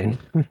to complain.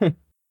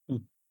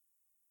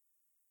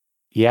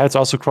 Yeah, it's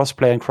also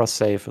cross-play and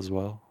cross-save as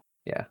well.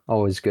 Yeah,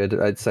 always good.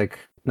 It's like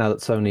now that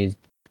Sony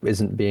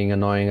isn't being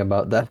annoying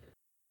about that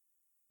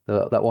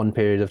one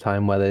period of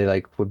time where they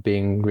like were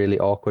being really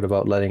awkward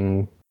about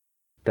letting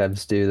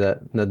devs do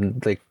that. And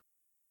then like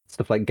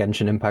stuff like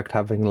Genshin Impact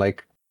having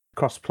like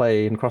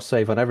cross-play and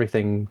cross-save on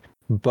everything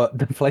but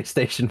the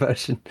PlayStation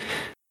version.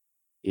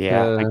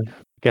 Yeah, I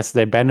guess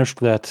they banished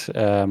that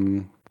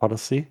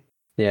policy.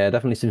 Yeah, it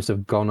definitely seems to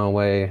have gone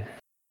away.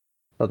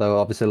 Although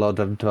obviously a lot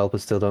of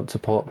developers still don't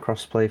support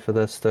cross-play for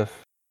their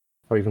stuff,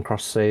 or even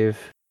cross-save.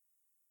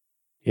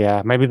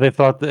 Yeah, maybe they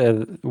thought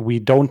we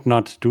don't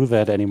not do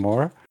that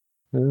anymore.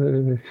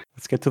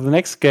 Let's get to the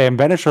next game.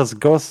 Banishers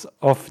Ghosts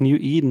of New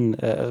Eden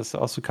is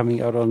also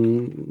coming out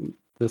on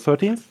the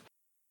 13th.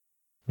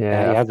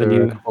 Yeah, after the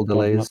new a couple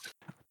delays.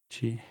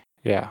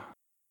 Yeah.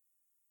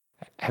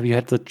 Have you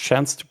had the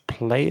chance to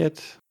play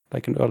it,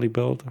 like an early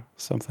build or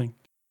something?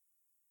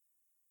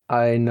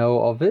 I know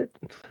of it.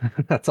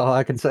 That's all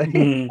I can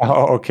say.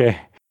 Oh, okay.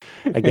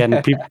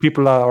 Again,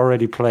 people are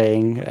already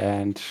playing,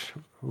 and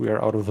we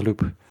are out of the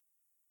loop.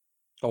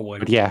 Oh well.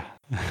 But yeah,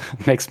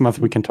 next month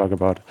we can talk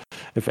about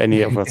if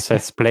any of us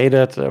has played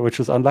it, which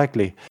is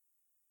unlikely.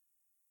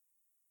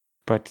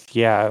 But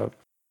yeah,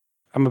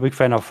 I'm a big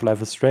fan of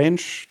Life is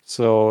Strange,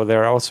 so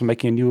they're also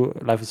making a new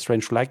Life is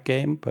Strange-like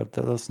game, but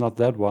that's not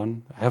that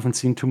one. I haven't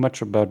seen too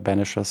much about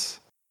Banishers.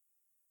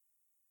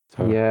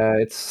 So.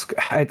 Yeah,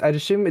 I'd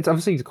assume it's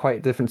obviously quite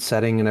a different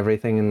setting and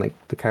everything, and like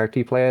the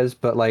character players,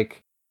 but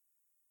like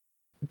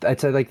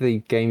I'd say like the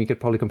game you could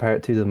probably compare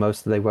it to the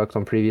most that they worked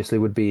on previously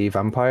would be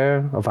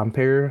Vampire.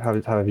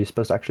 However you're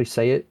supposed to actually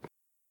say it,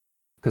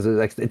 because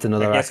it's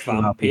another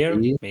action Vampire,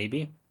 RPG.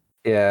 maybe.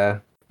 Yeah,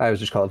 I was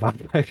just call it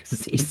Vampire because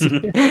it's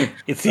easier.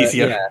 It's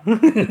easier. Yeah,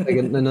 it's like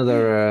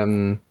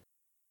another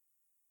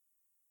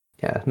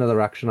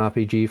another action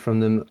RPG from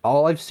them.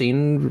 All I've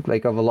seen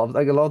of a lot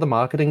of the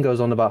marketing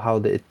goes on about how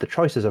the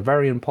choices are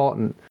very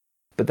important.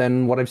 But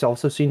then what I've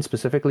also seen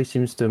specifically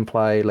seems to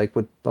imply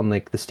on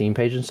the Steam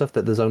page and stuff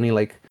that there's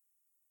only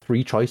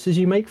 3 choices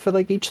you make for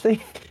each thing.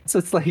 So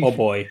it's like, oh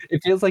boy,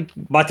 it feels like.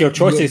 But your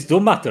choices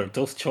do matter.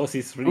 Those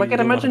choices really. I'd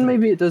imagine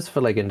maybe it does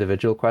for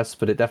individual quests,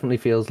 but it definitely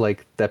feels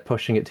like they're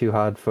pushing it too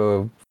hard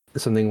for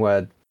something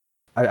where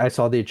I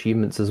saw the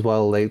achievements as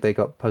well. They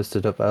got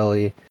posted up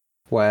early,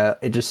 where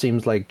it just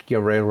seems like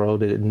you're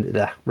railroaded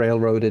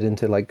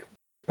into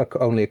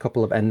only a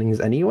couple of endings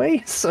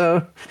anyway.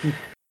 So.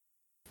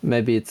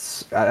 Maybe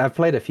it's. I've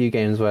played a few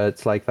games where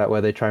it's like that,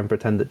 where they try and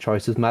pretend that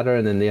choices matter,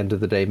 and in the end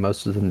of the day,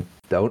 most of them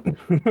don't.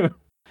 So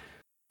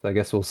I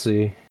guess we'll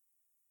see.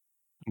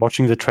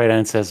 Watching the trailer,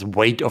 and it says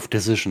 "weight of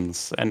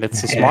decisions," and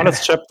it's the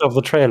smallest chapter of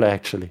the trailer,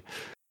 actually.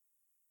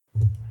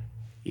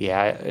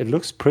 Yeah, it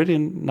looks pretty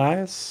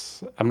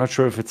nice. I'm not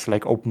sure if it's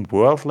open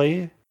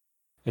worldly.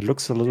 It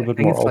looks a little bit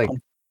more open.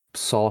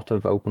 Sort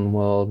of open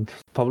world.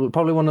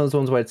 Probably one of those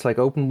ones where it's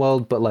open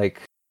world, but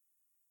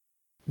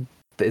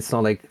it's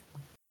not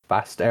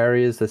vast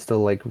areas. They're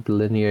still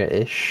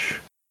linear-ish.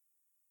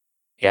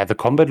 Yeah, the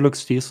combat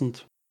looks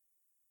decent.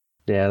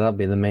 Yeah, that'd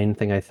be the main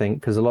thing, I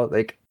think, because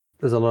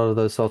there's a lot of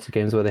those sorts of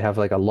games where they have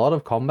a lot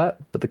of combat,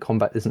 but the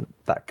combat isn't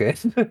that good.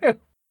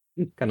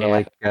 Kind of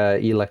like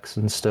Elex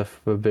and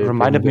stuff.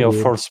 Reminded me of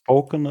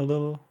Forspoken a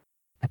little.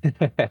 Is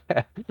that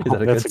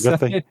that's a good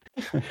thing.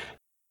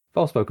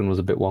 Forspoken was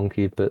a bit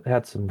wonky, but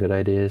had some good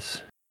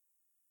ideas.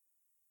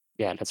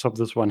 Yeah, let's hope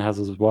this one has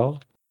as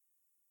well.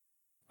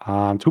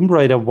 Tomb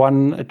Raider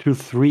 1, 2,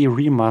 3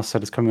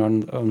 remastered is coming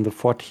on the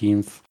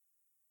 14th.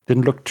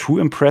 Didn't look too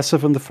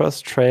impressive in the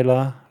first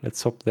trailer.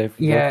 Let's hope they've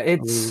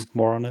worked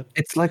more on it.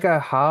 It's like a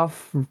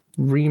half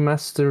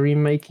remaster,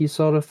 remakey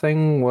sort of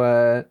thing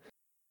where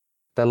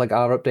there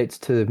are updates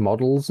to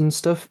models and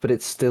stuff, but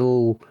it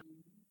still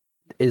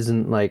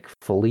isn't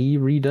fully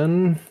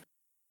redone.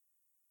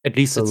 At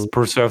least it's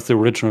preserved the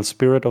original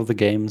spirit of the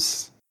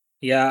games.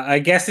 Yeah, I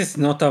guess it's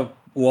not a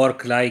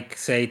work like,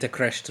 say, the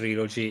Crash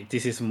trilogy.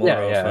 This is more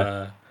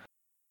of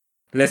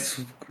let's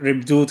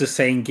redo the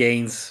same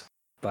games,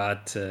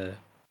 but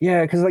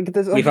because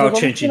without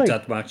changing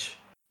that much.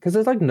 Because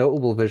there's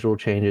notable visual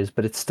changes,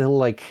 but it's still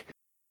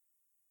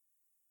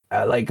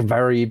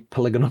very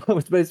polygonal.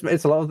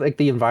 It's a lot of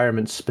the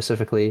environments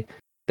specifically.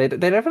 They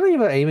definitely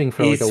were aiming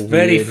for it's a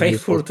very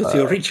faithful to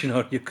the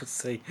original, you could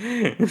say.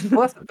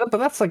 But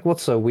that's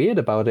what's so weird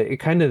about it. It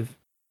kind of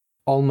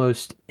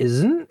almost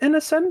isn't, in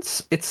a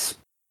sense. It's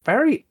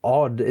very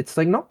odd. It's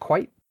not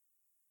quite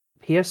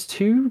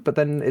PS2, but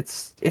then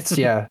it's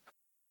yeah.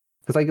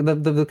 Because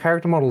the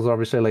character models are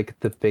obviously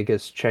the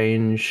biggest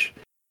change,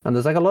 and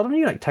there's a lot of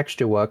new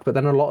texture work, but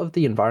then a lot of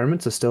the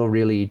environments are still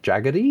really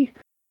jaggedy.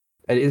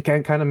 It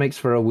kind of makes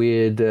for a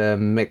weird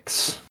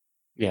mix.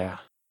 Yeah,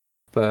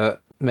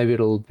 but maybe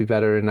it'll be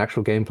better in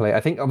actual gameplay. I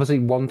think obviously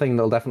one thing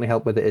that'll definitely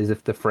help with it is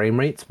if the frame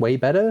rate's way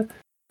better,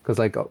 because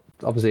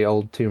obviously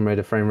old Tomb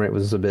Raider frame rate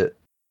was a bit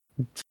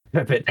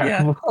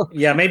terrible.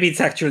 Yeah, maybe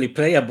it's actually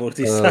playable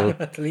this time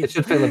at least. It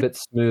should feel a bit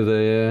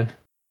smoother, yeah.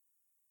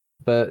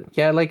 But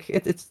yeah,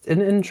 it's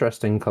an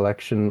interesting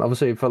collection.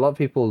 Obviously, for a lot of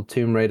people,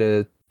 Tomb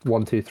Raider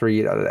 1, 2,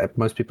 3,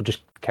 most people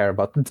just care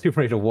about the Tomb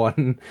Raider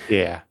 1.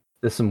 Yeah.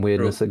 There's some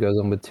weirdness that goes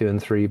on with 2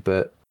 and 3,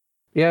 but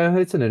yeah,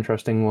 it's an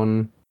interesting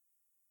one.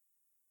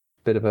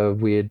 Bit of a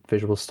weird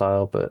visual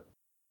style, but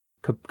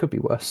could be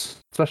worse,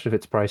 especially if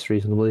it's priced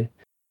reasonably.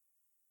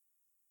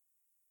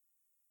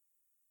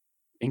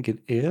 I think it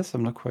is.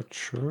 I'm not quite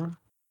sure.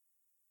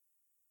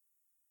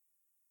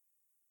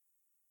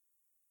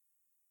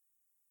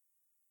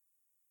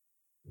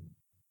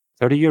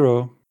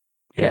 €30.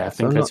 Yeah, I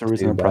think that's a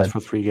reasonable price for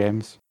 3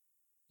 games.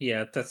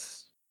 Yeah,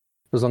 that's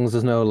as long as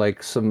there's no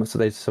so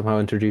they somehow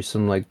introduce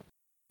some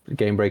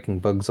game breaking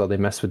bugs or they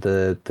mess with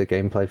the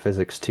gameplay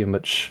physics too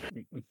much.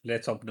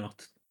 Let's hope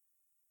not.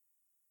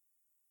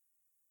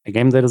 A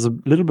game that is a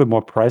little bit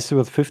more pricey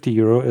with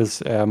 €50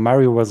 is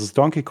Mario vs.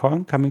 Donkey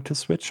Kong coming to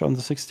Switch on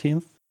the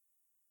 16th.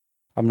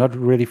 I'm not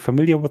really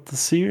familiar with the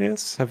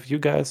series. Have you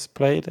guys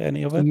played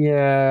any of it?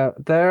 Yeah,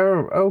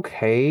 they're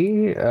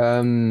okay.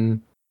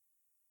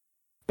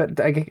 But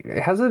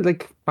it has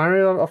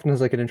Mario often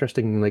has like an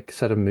interesting like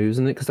set of moves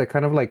in it because they're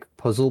kind of like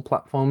puzzle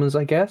platformers,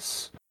 I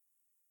guess.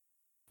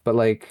 But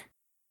like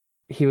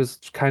he was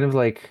kind of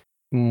like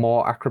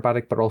more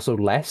acrobatic, but also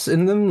less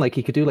in them. Like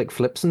he could do like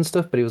flips and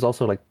stuff, but he was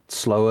also like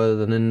slower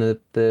than in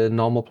the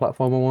normal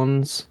platformer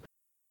ones.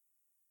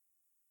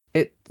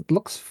 It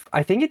looks.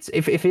 I think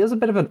it feels a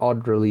bit of an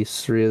odd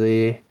release,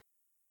 really.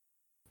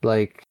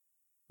 Like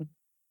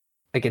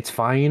it's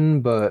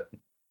fine, but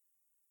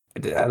I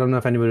don't know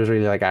if anybody's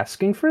really like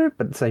asking for it.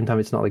 But at the same time,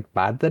 it's not like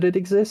bad that it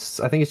exists.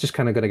 I think it's just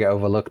kind of going to get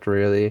overlooked.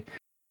 Really,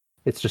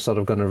 it's just sort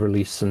of going to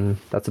release, and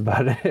that's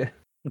about it.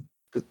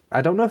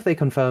 I don't know if they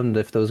confirmed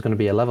if there was going to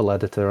be a level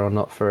editor or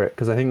not for it,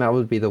 because I think that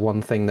would be the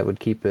one thing that would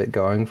keep it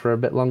going for a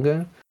bit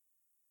longer.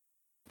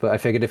 But I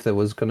figured if there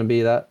was going to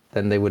be that,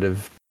 then they would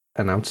have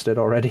announced it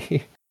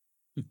already.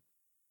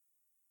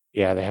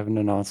 Yeah, they haven't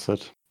announced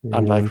it. Yeah.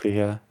 Unlikely,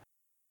 yeah.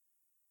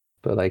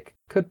 But like,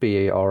 could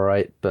be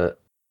alright, but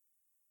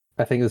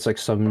I think there's like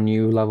some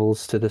new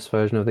levels to this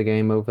version of the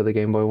game over the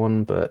Game Boy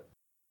one, but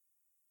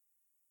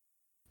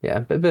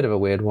yeah, a bit of a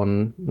weird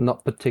one.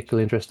 Not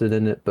particularly interested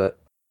in it, but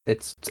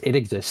it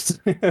exists.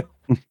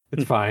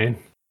 It's fine.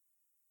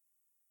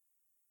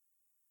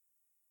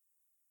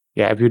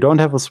 Yeah, if you don't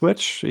have a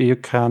Switch, you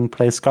can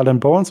play Skull and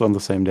Bones on the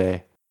same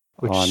day.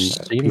 Which on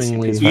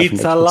seemingly PC,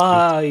 it's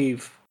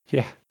alive.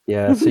 Yeah.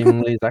 Yeah,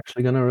 seemingly it's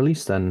actually going to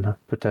release then,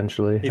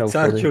 potentially. It's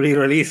hopefully. actually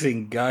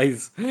releasing,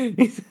 guys.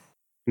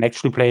 Can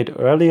actually play it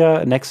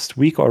earlier next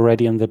week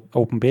already in the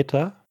open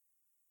beta.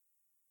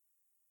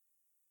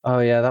 Oh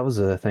yeah, that was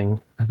a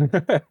thing.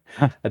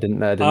 I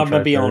didn't. I'm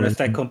gonna be honest.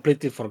 I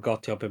completely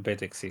forgot the open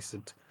beta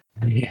existed.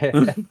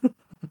 Yeah.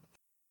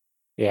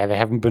 Yeah, they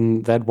haven't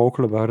been that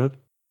vocal about it.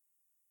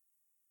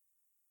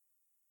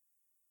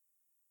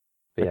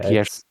 But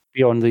yeah, should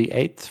be on the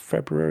 8th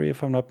February,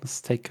 if I'm not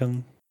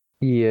mistaken.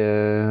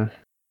 Yeah.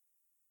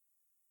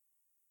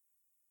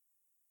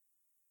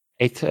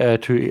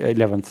 8th to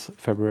 11th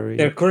February.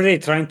 They're currently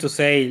trying to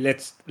say,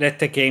 let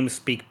the game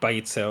speak by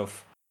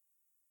itself.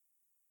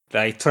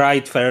 Like, try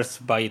it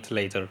first, buy it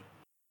later.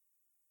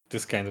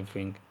 This kind of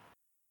thing.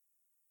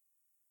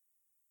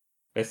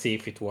 Let's see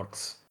if it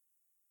works.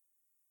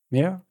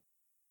 Yeah.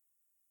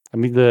 I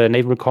mean, the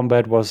naval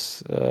combat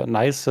was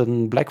nice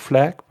in Black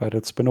Flag, but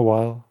it's been a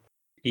while.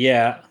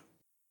 Yeah.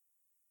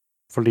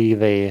 Hopefully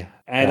they...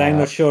 And I'm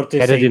not sure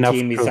the same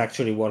team is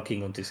actually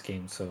working on this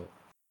game, so...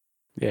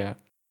 Yeah.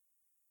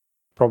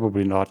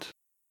 Probably not.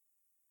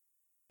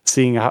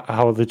 Seeing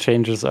how the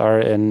changes are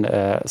in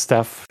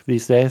staff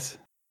these days.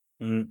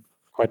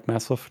 Quite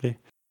massively.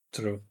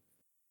 True.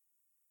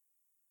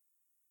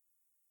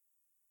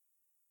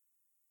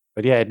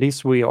 But yeah, at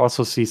least we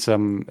also see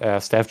some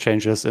staff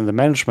changes in the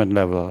management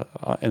level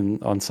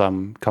on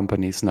some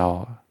companies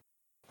now,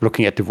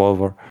 looking at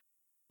Devolver.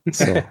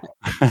 So,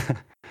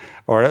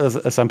 or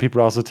some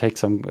people also take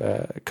some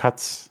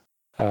cuts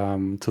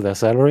to their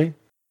salary.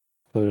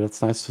 So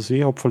that's nice to see.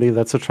 Hopefully,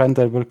 that's a trend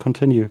that will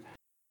continue.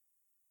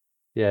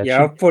 Yeah,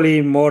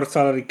 hopefully more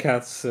salary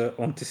cuts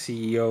on the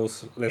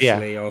CEOs, less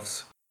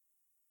layoffs,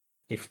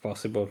 if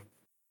possible.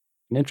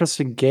 An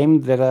interesting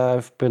game that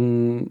I've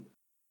been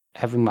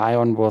having my eye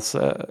on was,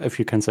 if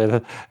you can say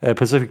that,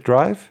 Pacific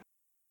Drive.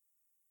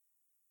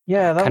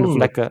 Yeah, that kind of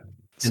like a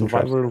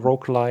survival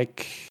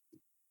roguelike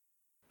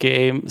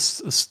game,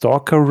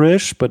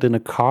 stalkerish, but in a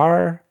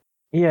car.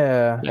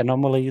 Yeah.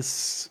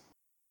 Anomalies.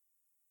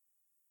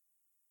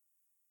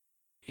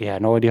 Yeah,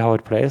 no idea how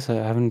it plays. I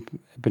haven't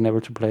been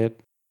able to play it.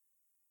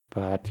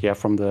 But yeah,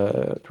 from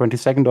the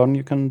 22nd on,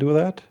 you can do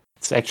that.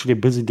 It's actually a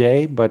busy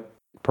day, but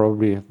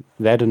probably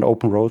that and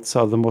Open Roads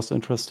are the most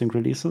interesting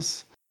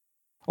releases.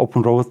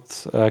 Open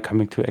Roads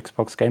coming to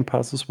Xbox Game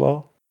Pass as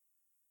well.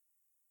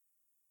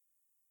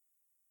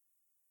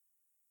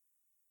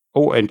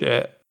 Oh, and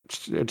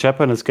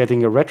Japan is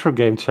getting a retro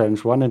game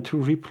challenge 1 and 2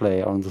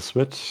 replay on the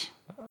Switch.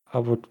 I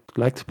would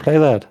like to play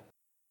that.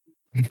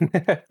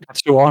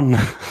 Catch you on.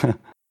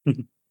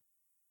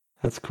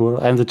 That's cool.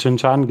 And the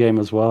Chin-Chan game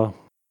as well.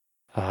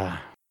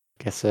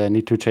 Guess I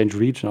need to change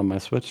region on my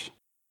Switch.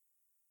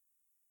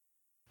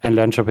 And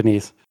learn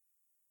Japanese.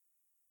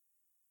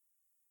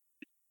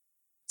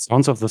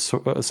 Sons of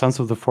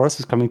the Force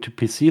is coming to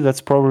PC.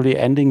 That's probably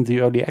ending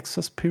the early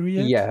access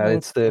period. Yeah,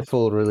 it's the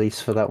full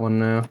release for that one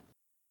now.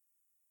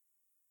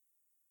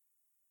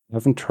 I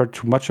haven't heard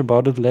too much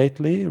about it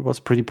lately. It was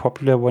pretty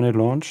popular when it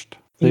launched.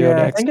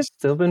 Yeah, I think it's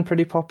still been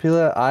pretty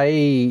popular.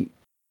 I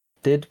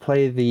did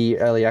play the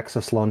early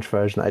access launch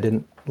version. I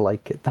didn't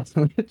like it that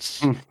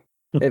much.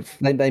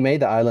 They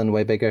made the island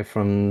way bigger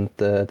from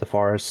the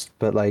forest,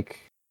 but like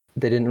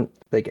they didn't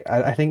like.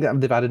 I think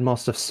that they've added more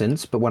stuff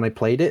since. But when I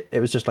played it, it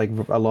was just like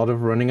a lot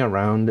of running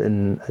around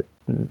in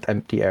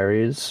empty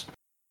areas.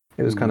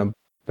 It was kind of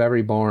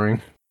very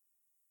boring.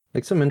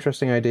 Like some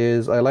interesting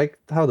ideas. I liked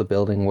how the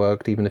building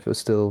worked, even if it was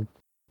still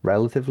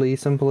relatively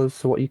simple as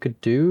to what you could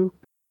do.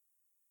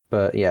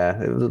 But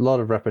yeah, it was a lot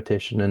of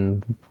repetition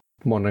and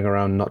wandering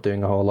around, not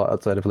doing a whole lot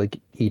outside of like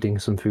eating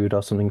some food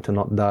or something to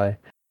not die.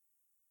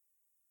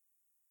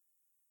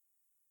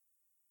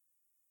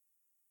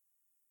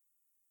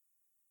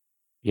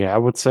 Yeah, I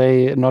would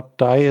say not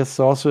die is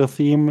also a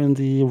theme in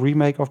the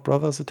remake of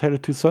Brothers: A Tale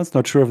of Two Sons.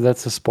 Not sure if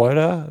that's a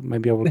spoiler.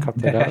 Maybe I will cut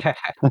that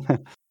out.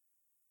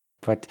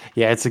 But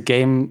yeah, it's a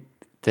game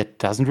that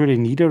doesn't really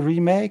need a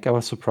remake. I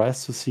was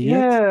surprised to see it.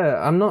 Yeah,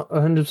 I'm not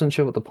 100%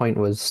 sure what the point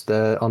was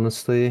there,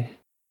 honestly.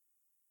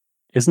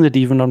 Isn't it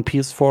even on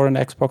PS4 and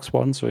Xbox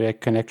One, so you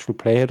can actually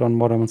play it on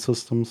modern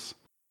systems?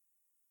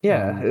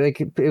 Yeah,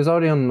 like it was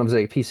already on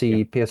obviously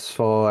PC,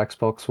 PS4,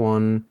 Xbox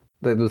One.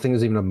 The thing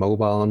is even a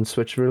mobile on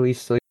Switch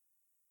release. Like,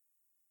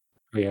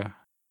 Yeah.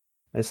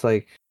 it's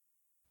like,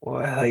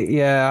 well,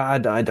 yeah, I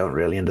don't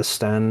really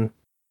understand.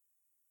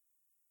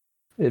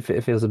 It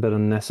feels a bit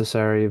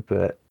unnecessary,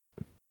 but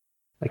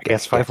I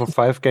guess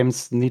 505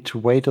 games need to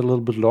wait a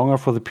little bit longer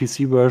for the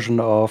PC version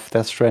of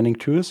Death Stranding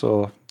 2,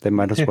 so they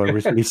might as well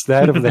release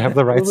that if they have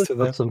the rights to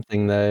that.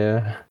 Something there,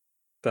 yeah.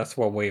 That's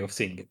one way of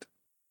seeing it.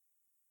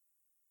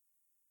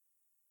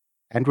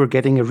 And we're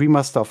getting a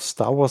remaster of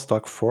Star Wars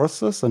Dark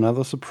Forces,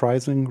 another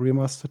surprising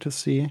remaster to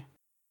see.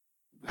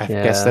 I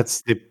guess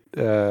that's the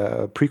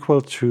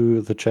prequel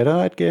to the Jedi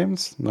Knight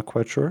games. Not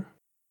quite sure.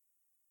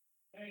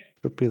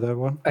 Could be that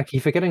one. I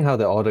keep forgetting how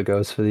the order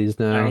goes for these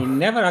now. I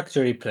never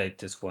actually played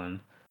this one,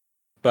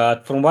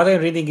 but from what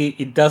I'm reading,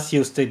 it does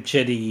use the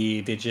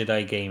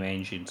Jedi game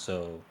engine.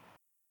 So.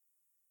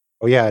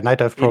 Oh yeah, Night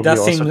Dive probably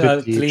also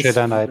did the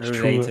Jedi Knight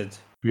related. 2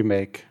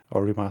 remake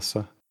or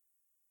remaster.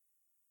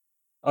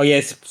 Oh yeah,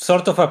 it's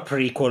sort of a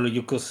prequel,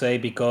 you could say,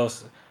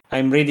 because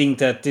I'm reading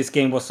that this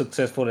game was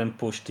successful and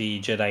pushed the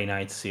Jedi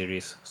Knight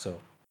series. So.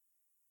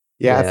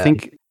 Yeah, I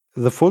think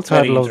the full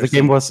title of the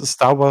game was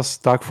Star Wars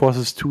Dark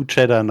Forces 2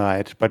 Jedi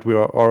Knight, but we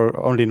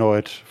only know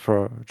it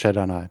for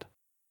Jedi Knight.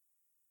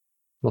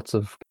 Lots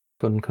of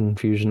fun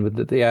confusion with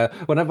it. Yeah,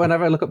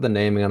 whenever I look up the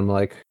naming, I'm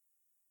like,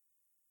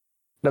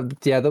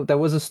 yeah, there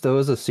was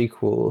a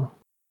sequel,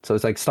 so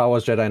it's like Star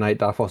Wars Jedi Knight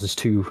Dark Forces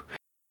 2.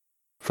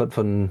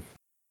 Fun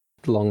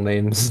long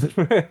names.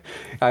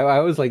 I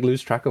always like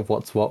lose track of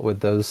what's what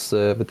with those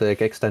with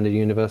the extended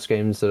universe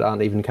games that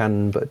aren't even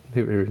canon, but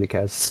who really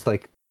cares?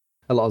 Like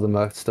a lot of them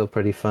are still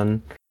pretty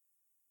fun.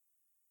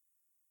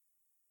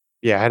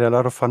 Yeah, I had a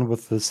lot of fun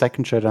with the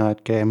second Jedi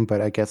Knight game,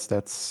 but I guess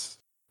that's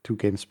 2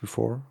 games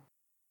before.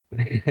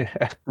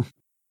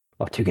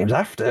 Or 2 games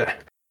after.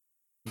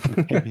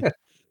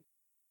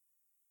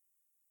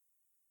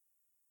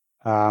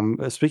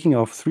 Speaking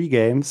of 3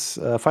 games,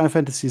 Final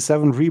Fantasy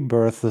VII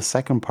Rebirth, the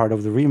second part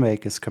of the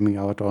remake, is coming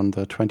out on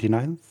the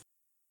 29th.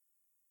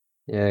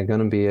 Yeah,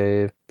 gonna be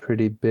a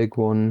pretty big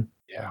one.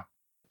 Yeah.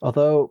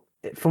 Although,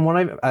 from what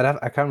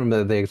I can't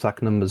remember the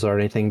exact numbers or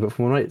anything, but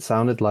from what it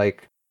sounded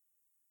like,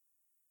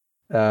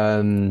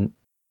 they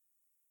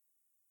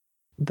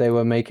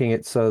were making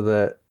it so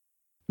that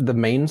the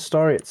main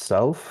story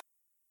itself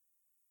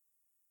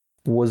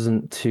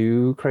wasn't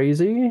too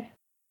crazy,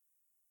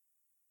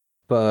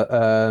 but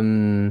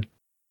there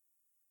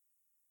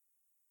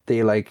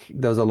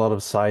was a lot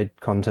of side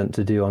content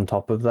to do on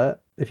top of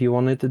that if you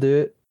wanted to do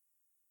it.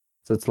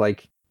 So it's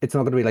like it's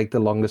not going to be like the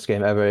longest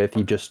game ever if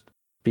you just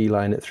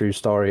beeline it through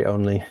story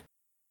only.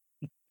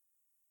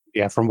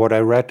 Yeah, from what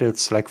I read,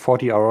 it's like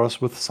 40 hours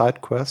with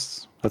side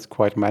quests. That's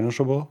quite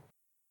manageable.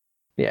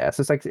 Yeah,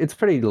 so it's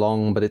pretty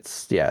long, but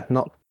it's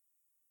not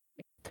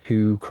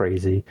too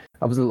crazy.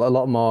 I was a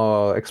lot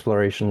more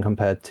exploration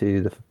compared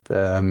to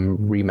the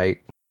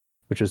remake,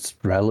 which is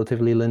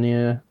relatively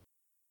linear.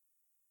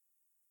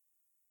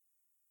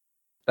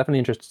 Definitely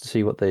interested to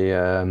see what they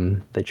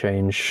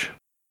change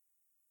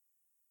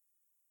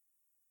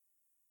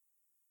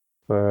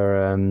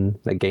for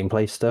like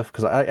gameplay stuff,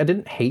 because I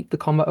didn't hate the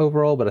combat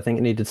overall, but I think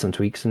it needed some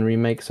tweaks in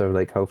remake. So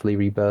like hopefully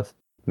Rebirth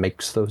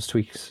makes those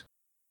tweaks.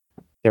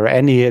 There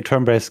any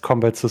turn-based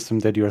combat system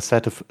that you are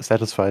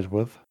satisfied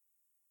with?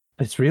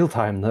 It's real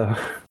time though.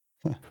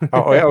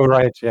 Oh,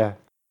 right, yeah.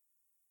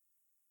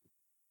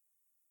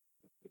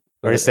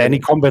 Or is there any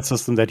combat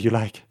system that you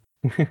like?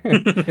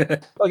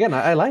 Again,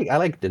 I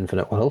liked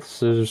Infinite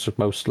Wealth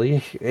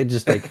mostly. It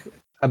just like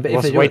it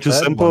was way too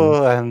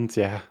simple, and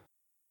yeah,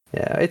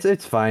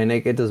 it's fine.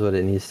 It does what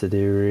it needs to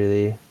do,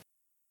 really.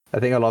 I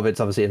think a lot of it's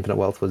obviously Infinite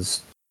Wealth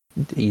was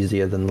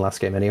easier than the last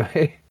game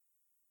anyway.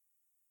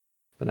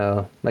 But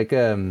no,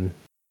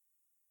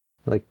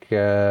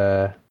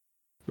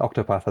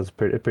 Octopath has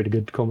a pretty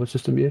good combat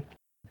system, yeah.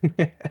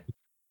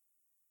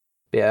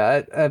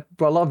 Yeah, a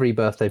lot of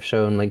Rebirth they've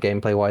shown, like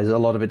gameplay wise, a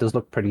lot of it does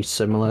look pretty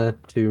similar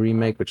to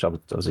Remake, which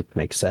obviously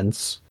makes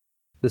sense.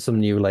 There's some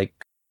new like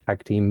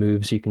tag team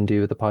moves you can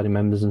do with the party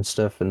members and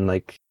stuff, and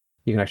like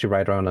you can actually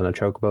ride around on a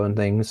chocobo and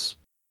things.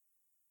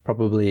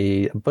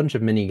 Probably a bunch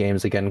of mini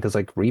games again, because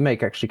like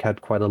Remake actually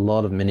had quite a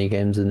lot of mini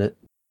games in it,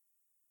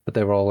 but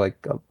they were all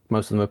like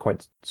most of them were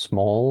quite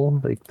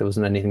small. Like there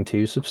wasn't anything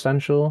too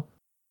substantial.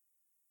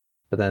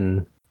 But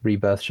then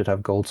Rebirth should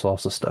have gold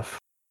saucer stuff.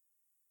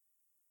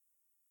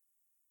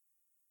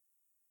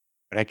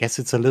 But I guess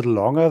it's a little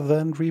longer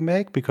than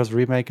Remake, because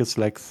Remake is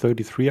like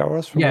 33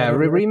 hours from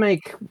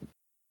Remake.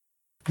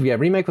 Yeah,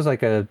 Remake was like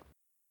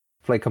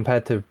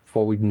compared to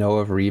what we know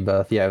of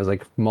Rebirth, it was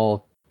like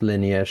more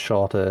linear,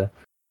 shorter,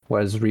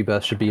 whereas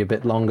Rebirth should be a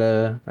bit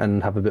longer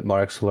and have a bit more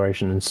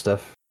exploration and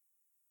stuff.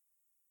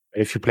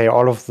 If you play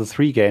all of the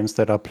 3 games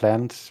that are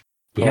planned,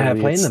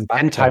 playing them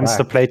back 10 times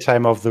the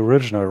playtime of the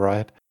original,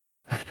 right?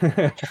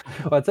 Well,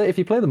 I'd say if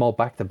you play them all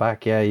back to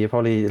back, yeah, you're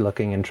probably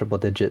looking in triple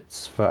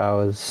digits for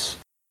hours.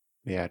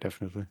 Yeah,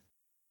 definitely.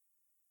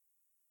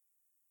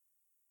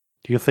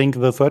 Do you think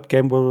the 3rd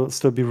game will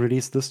still be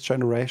released this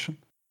generation?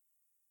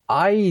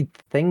 I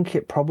think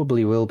it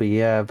probably will be,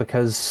 yeah,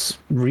 because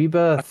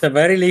Rebirth... At the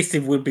very least,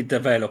 it will be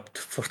developed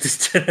for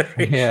this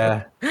generation.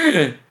 Yeah.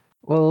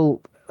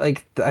 Well,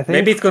 like, I think...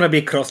 Maybe it's going to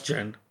be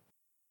cross-gen.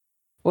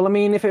 Well, I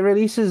mean, if it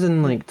releases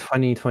in, like,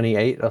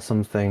 2028 or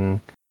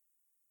something,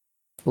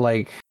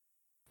 like,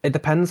 it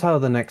depends how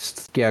the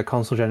next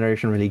console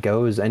generation really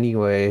goes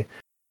anyway,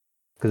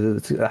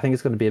 because I think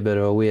it's going to be a bit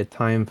of a weird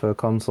time for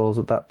consoles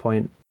at that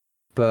point.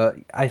 But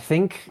I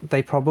think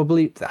they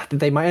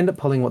might end up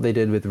pulling what they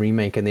did with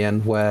Remake in the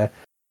end, where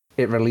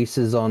it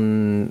releases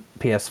on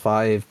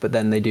PS5, but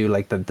then they do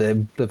like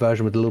the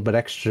version with a little bit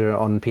extra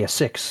on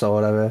PS6 or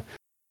whatever.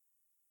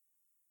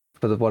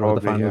 For whatever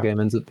the final game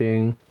ends up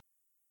being.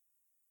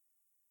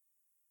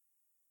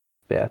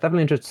 But yeah,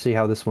 definitely interested to see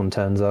how this one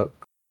turns out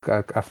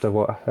after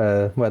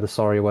where the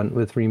story went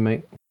with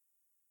Remake.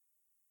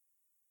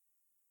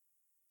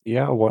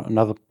 Yeah,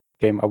 another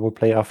game I will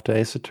play after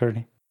Ace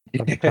Attorney.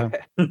 The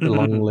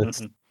long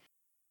list.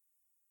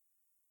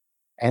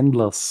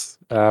 Endless.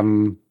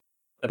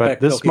 But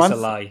this month is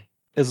a lie.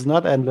 Is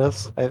not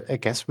endless. I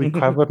guess we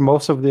covered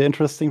most of the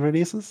interesting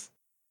releases.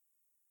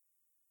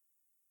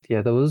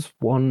 Yeah, there was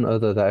one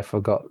other that I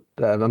forgot.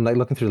 I'm like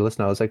looking through the list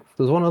now. I was like,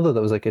 there's one other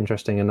that was like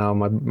interesting, and now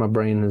my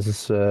brain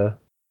has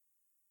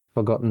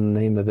forgotten the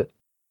name of it.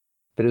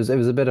 But it was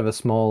a bit of a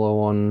smaller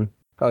one.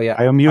 Oh yeah,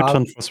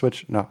 Biomutant for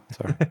Switch. No,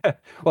 sorry.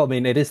 Well, I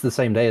mean, it is the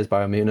same day as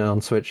Biomutant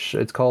on Switch.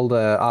 It's called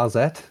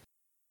RZ,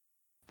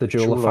 the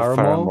Jewel of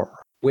Faramore,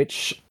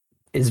 which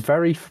is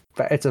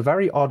it's a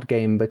very odd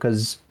game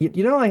because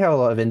you know like how a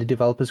lot of indie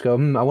developers go,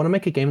 I want to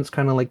make a game that's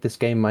kind of like this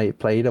game I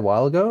played a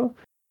while ago.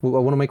 I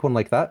want to make one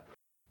like that.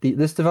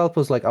 This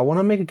developer's like, I want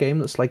to make a game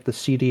that's like the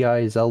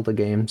CDI Zelda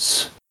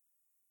games.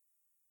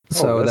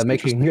 So they're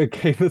making a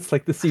game that's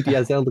like the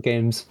CDI Zelda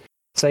games.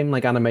 Same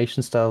like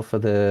animation style for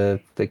the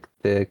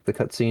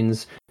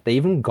cutscenes. They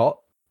even got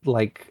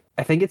like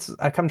I think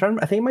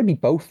it might be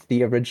both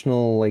the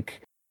original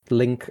like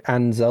Link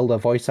and Zelda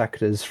voice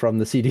actors from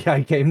the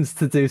CDI games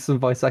to do some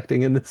voice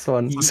acting in this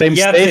one. Same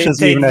stages.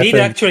 They did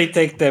actually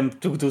take them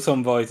to do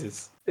some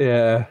voices.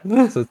 Yeah,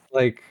 so it's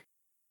like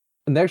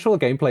in the actual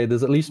gameplay,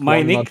 there's at least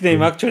my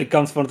nickname actually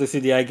comes from the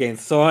CDI games,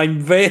 so I'm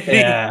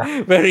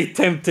very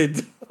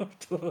tempted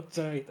to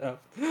try it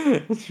out.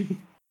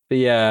 But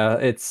yeah,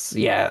 it's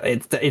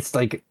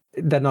like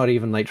they're not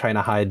even like trying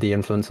to hide the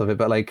influence of it,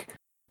 but like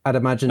I'd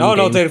imagine. No,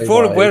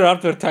 we're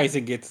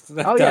advertising it.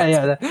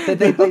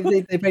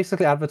 They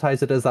basically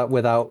advertise it as that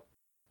without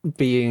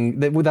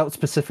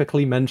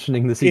specifically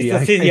mentioning the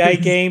CDI. It's a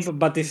CDI game,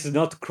 but this is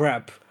not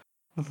crap.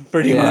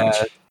 Pretty much.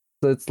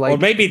 So it's like, or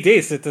maybe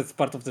it's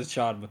part of the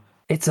charm.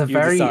 It's a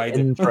very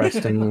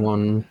interesting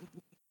one.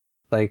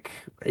 Like,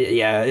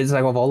 yeah, it's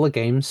like of all the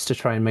games to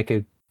try and make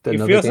it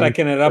feels like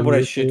an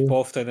elaborate shit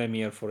post, and I'm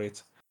here for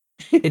it.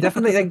 It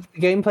definitely, like, the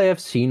gameplay I've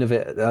seen of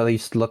it at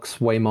least looks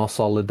way more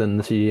solid than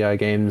the CDI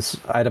games.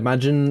 I'd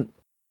imagine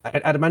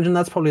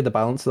that's probably the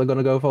balance they're going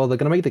to go for. They're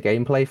going to make the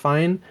gameplay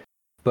fine,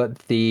 but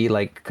the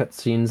like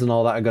cutscenes and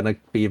all that are going to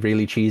be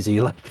really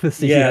cheesy, like the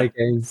CDI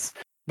games.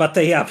 But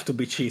they have to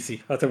be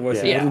cheesy,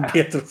 otherwise it wouldn't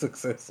be a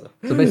success.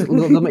 So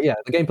basically,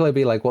 the gameplay would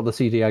be like what the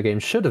CDI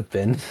games should have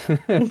been.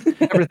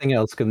 Everything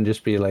else can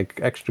just be like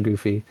extra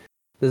goofy.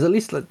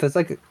 There's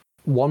like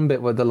one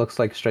bit where that looks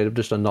like straight up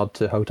just a nod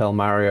to Hotel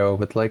Mario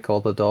with like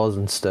all the doors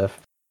and stuff.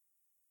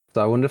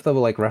 So I wonder if they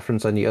will like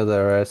reference any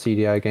other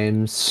CDI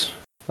games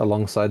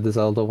alongside the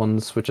Zelda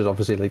ones, which is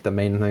obviously like the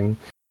main thing.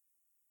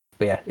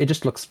 But yeah,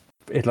 it looks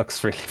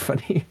really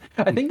funny.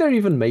 I think they're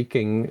even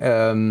making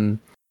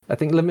I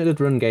think Limited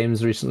Run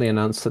Games recently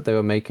announced that they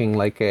were making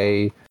like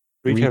a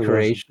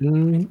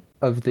recreation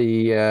of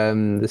the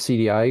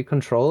CDI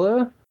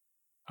controller.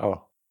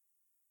 Oh,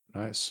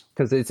 nice.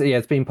 Because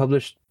it's being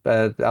published.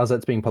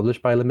 It's being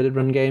published by Limited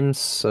Run Games.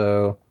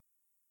 So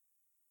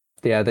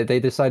yeah, they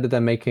decided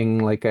they're making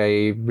like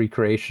a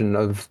recreation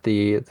of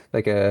the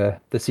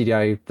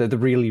CDI, the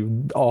really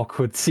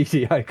awkward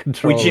CDI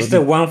controller, which is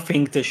the one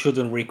thing they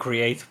shouldn't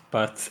recreate,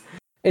 but.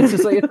 It's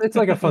just like it's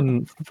like a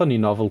funny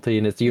novelty,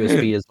 and it's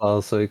USB as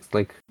well, so it's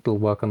like it'll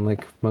work on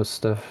like most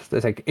stuff.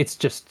 It's like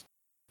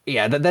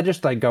they're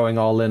just like going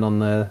all in on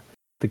the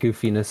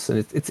goofiness,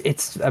 and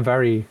it's a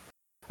very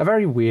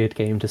weird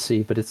game to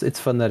see, but it's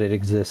fun that it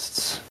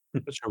exists.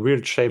 It's a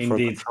weird shape for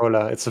a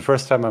controller. It's the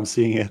first time I'm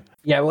seeing it.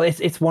 Yeah, well,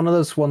 it's one of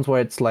those ones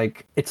where it's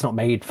like it's not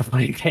made for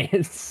playing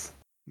games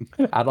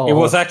at all. It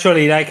was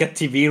actually like a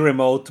TV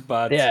remote,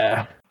 but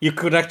yeah, you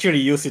could actually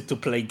use it to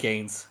play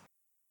games.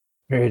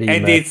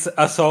 And it's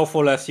as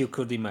awful as you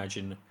could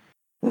imagine.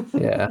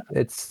 Yeah,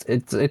 it's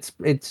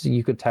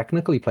you could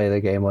technically play the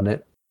game on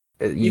it.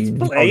 It's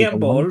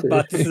playable,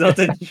 but it's not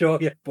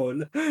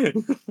enjoyable.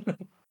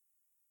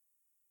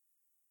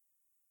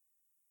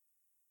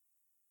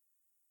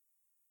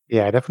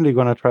 Yeah, definitely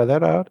gonna try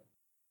that out.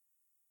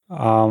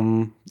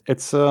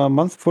 It's a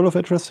month full of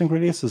interesting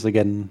releases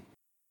again.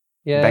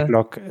 Yeah.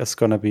 Backlog is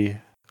gonna be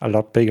a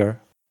lot bigger.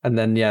 And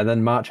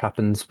then March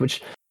happens,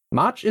 which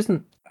March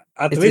isn't.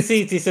 At least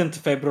it isn't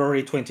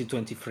February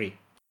 2023.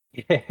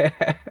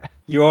 Yeah.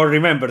 You all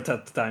remember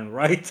that time,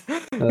 right?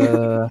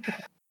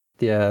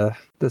 Yeah.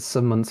 There's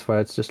some months where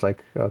it's just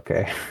like,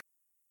 okay.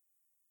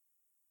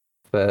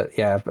 But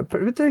yeah, but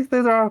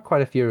there are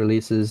quite a few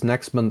releases.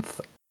 Next month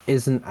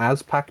isn't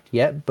as packed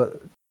yet,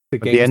 but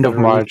the end of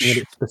March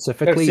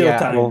specifically,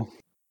 time.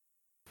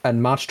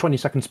 And March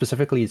 22nd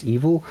specifically is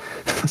Evil.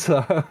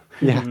 So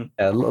yeah,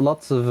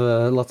 lots of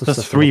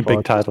Just stuff. 3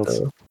 big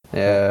titles.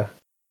 Yeah.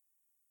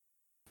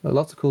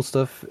 Lots of cool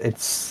stuff.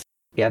 It's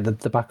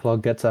the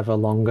backlog gets ever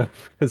longer.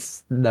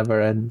 It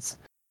never ends.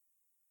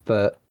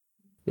 But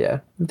yeah,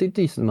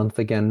 decent month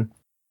again.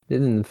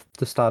 The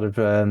start of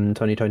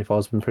 2024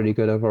 has been pretty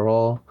good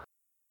overall.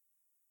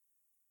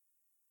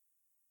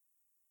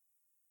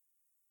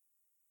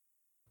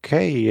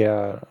 Okay,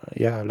 yeah,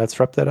 let's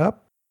wrap that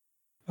up.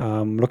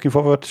 Looking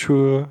forward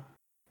to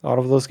all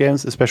of those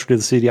games, especially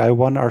the CDI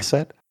one are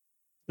set.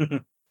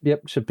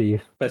 Yep, should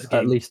be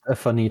at least a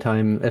funny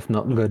time, if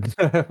not good.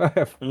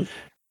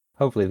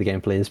 Hopefully the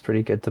gameplay is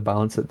pretty good to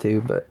balance it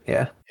too, but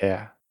yeah.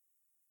 Yeah.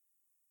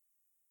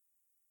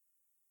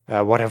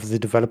 What have the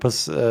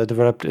developers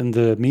developed in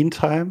the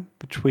meantime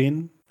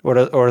between,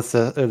 or is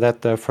that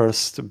their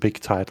first big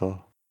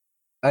title?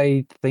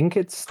 I think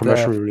it's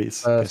commercial their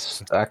release.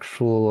 first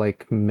actual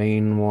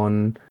main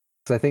one.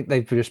 Because I think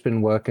they've just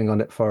been working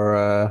on it for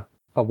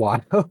a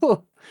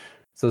while.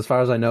 So as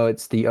far as I know,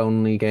 it's the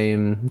only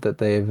game that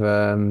they've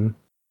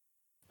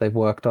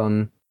worked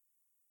on.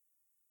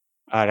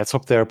 Let's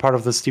hope they're part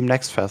of the Steam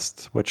Next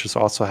Fest, which is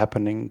also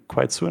happening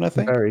quite soon, I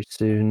think. Very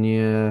soon,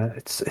 yeah.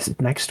 Is it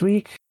next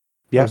week?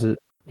 Yeah.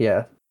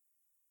 Yeah.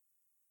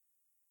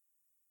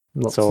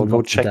 So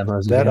go check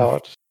that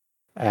out.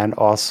 And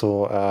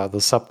also the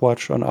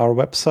Subwatch on our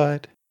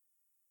website.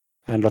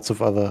 And lots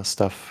of other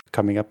stuff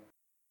coming up.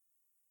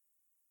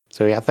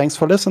 So yeah, thanks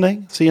for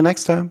listening. See you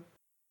next time.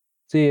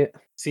 See you.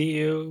 See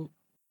you.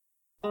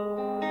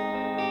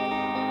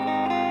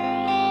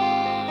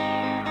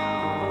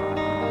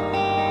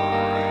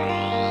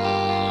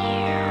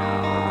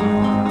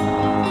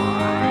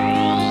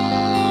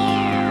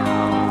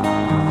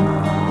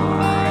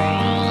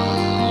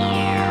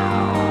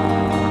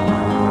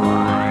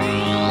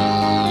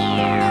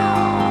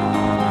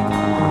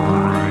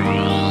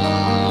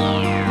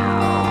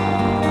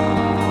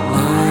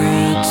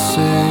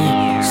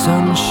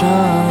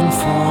 Sunshine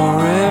for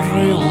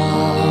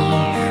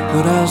everyone,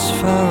 but as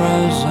far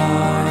as I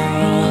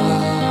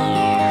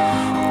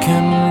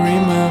can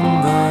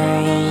remember,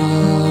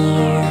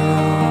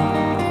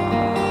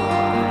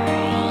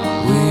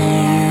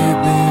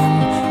 we've been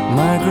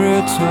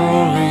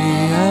migratory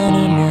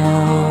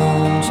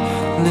animals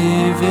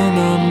living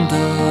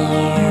under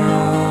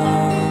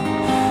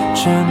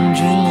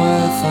changing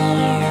weather.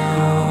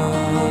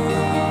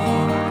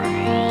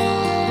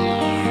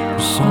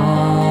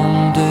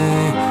 Someday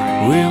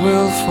we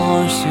will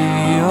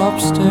foresee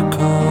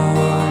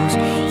obstacles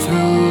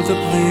through the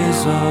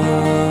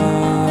blizzard,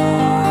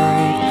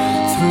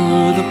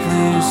 through the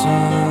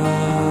blizzard.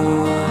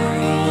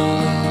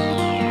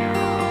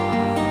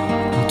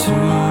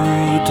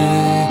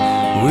 Today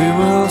we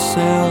will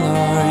sell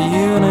our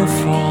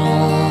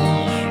uniform,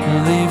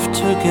 live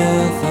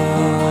together,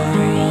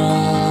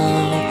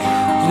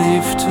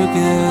 live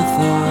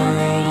together.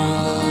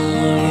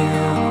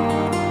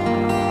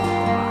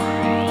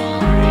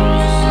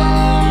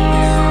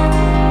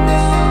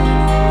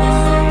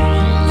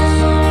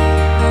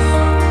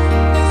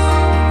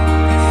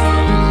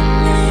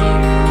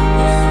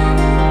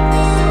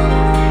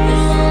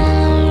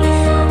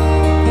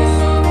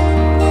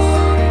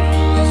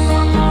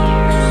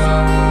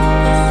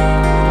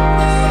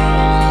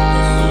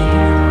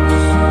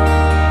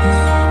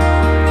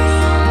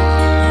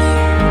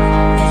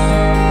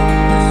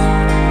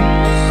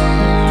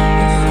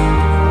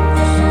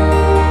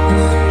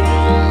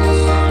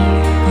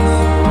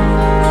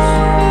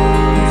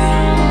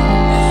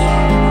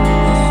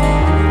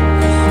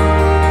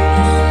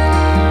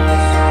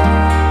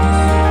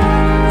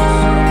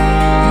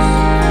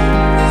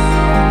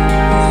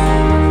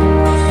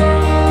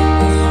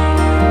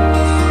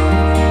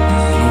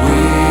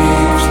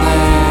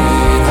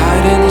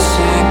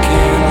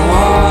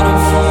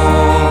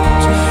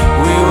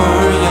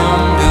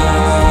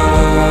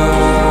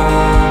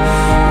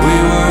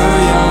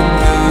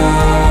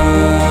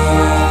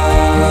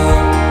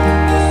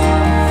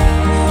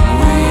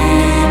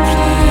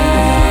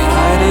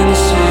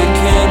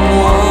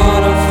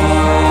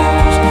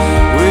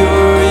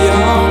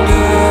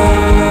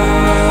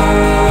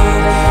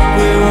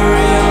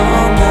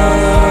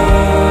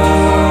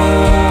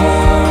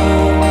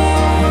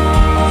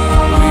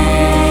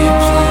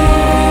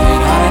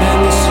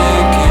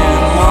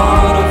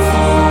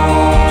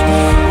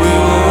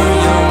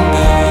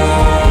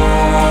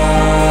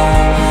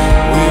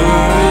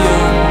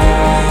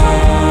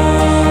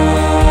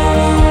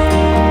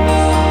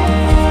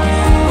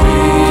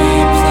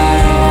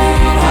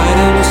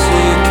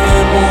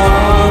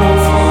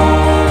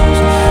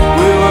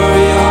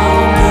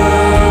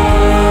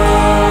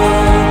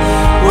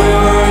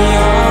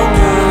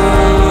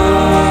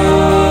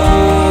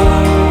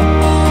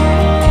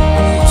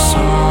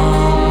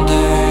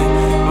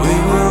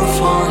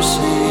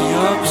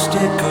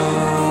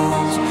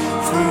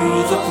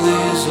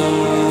 pleaser,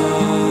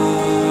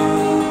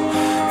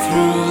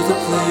 through the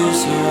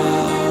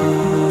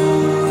pleaser.